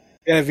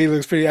 Yeah, V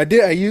looks pretty.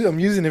 I'm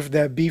using it for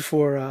that B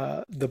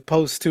for the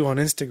post too on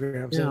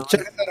Instagram. So Yeah.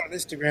 check us out on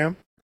Instagram.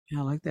 Yeah,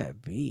 I like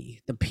that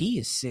B. The P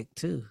is sick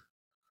too.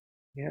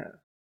 Yeah.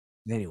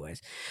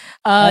 Anyways,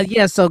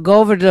 yeah. So go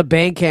over to the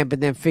Bandcamp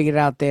and then figure it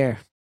out there.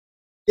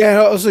 Yeah. and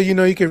Also,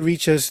 you can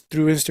reach us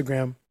through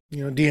Instagram.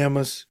 DM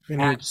us. If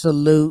any-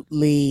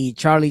 Absolutely.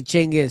 Charlie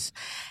Chingus,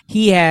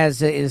 he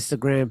has an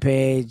Instagram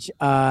page.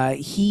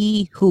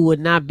 He who would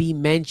not be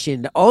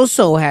mentioned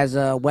also has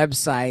a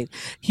website.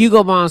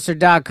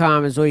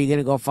 HugoMonster.com is where you're going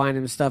to go find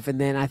him stuff.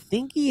 And then I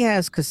think he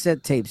has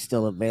cassette tapes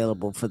still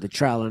available for the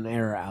Trial and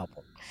Error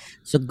album.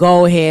 So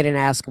go ahead and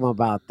ask him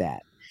about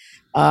that.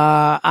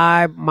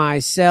 I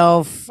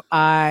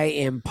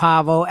am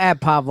Pavo.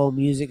 At Pavo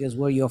Music is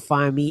where you'll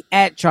find me.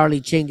 At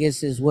Charlie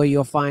Chingus is where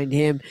you'll find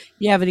him. If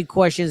you have any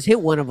questions,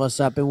 hit one of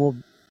us up and we'll,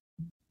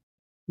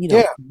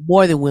 Yeah.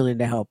 more than willing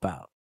to help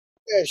out.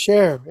 Yeah,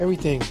 share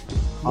everything. Come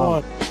Oh.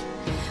 on.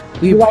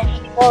 We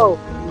God,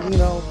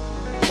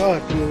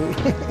 dude.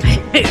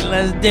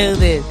 Let's do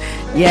this.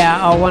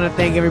 Yeah, I want to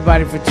thank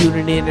everybody for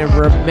tuning in and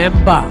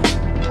remember,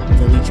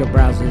 delete your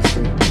browser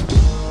history.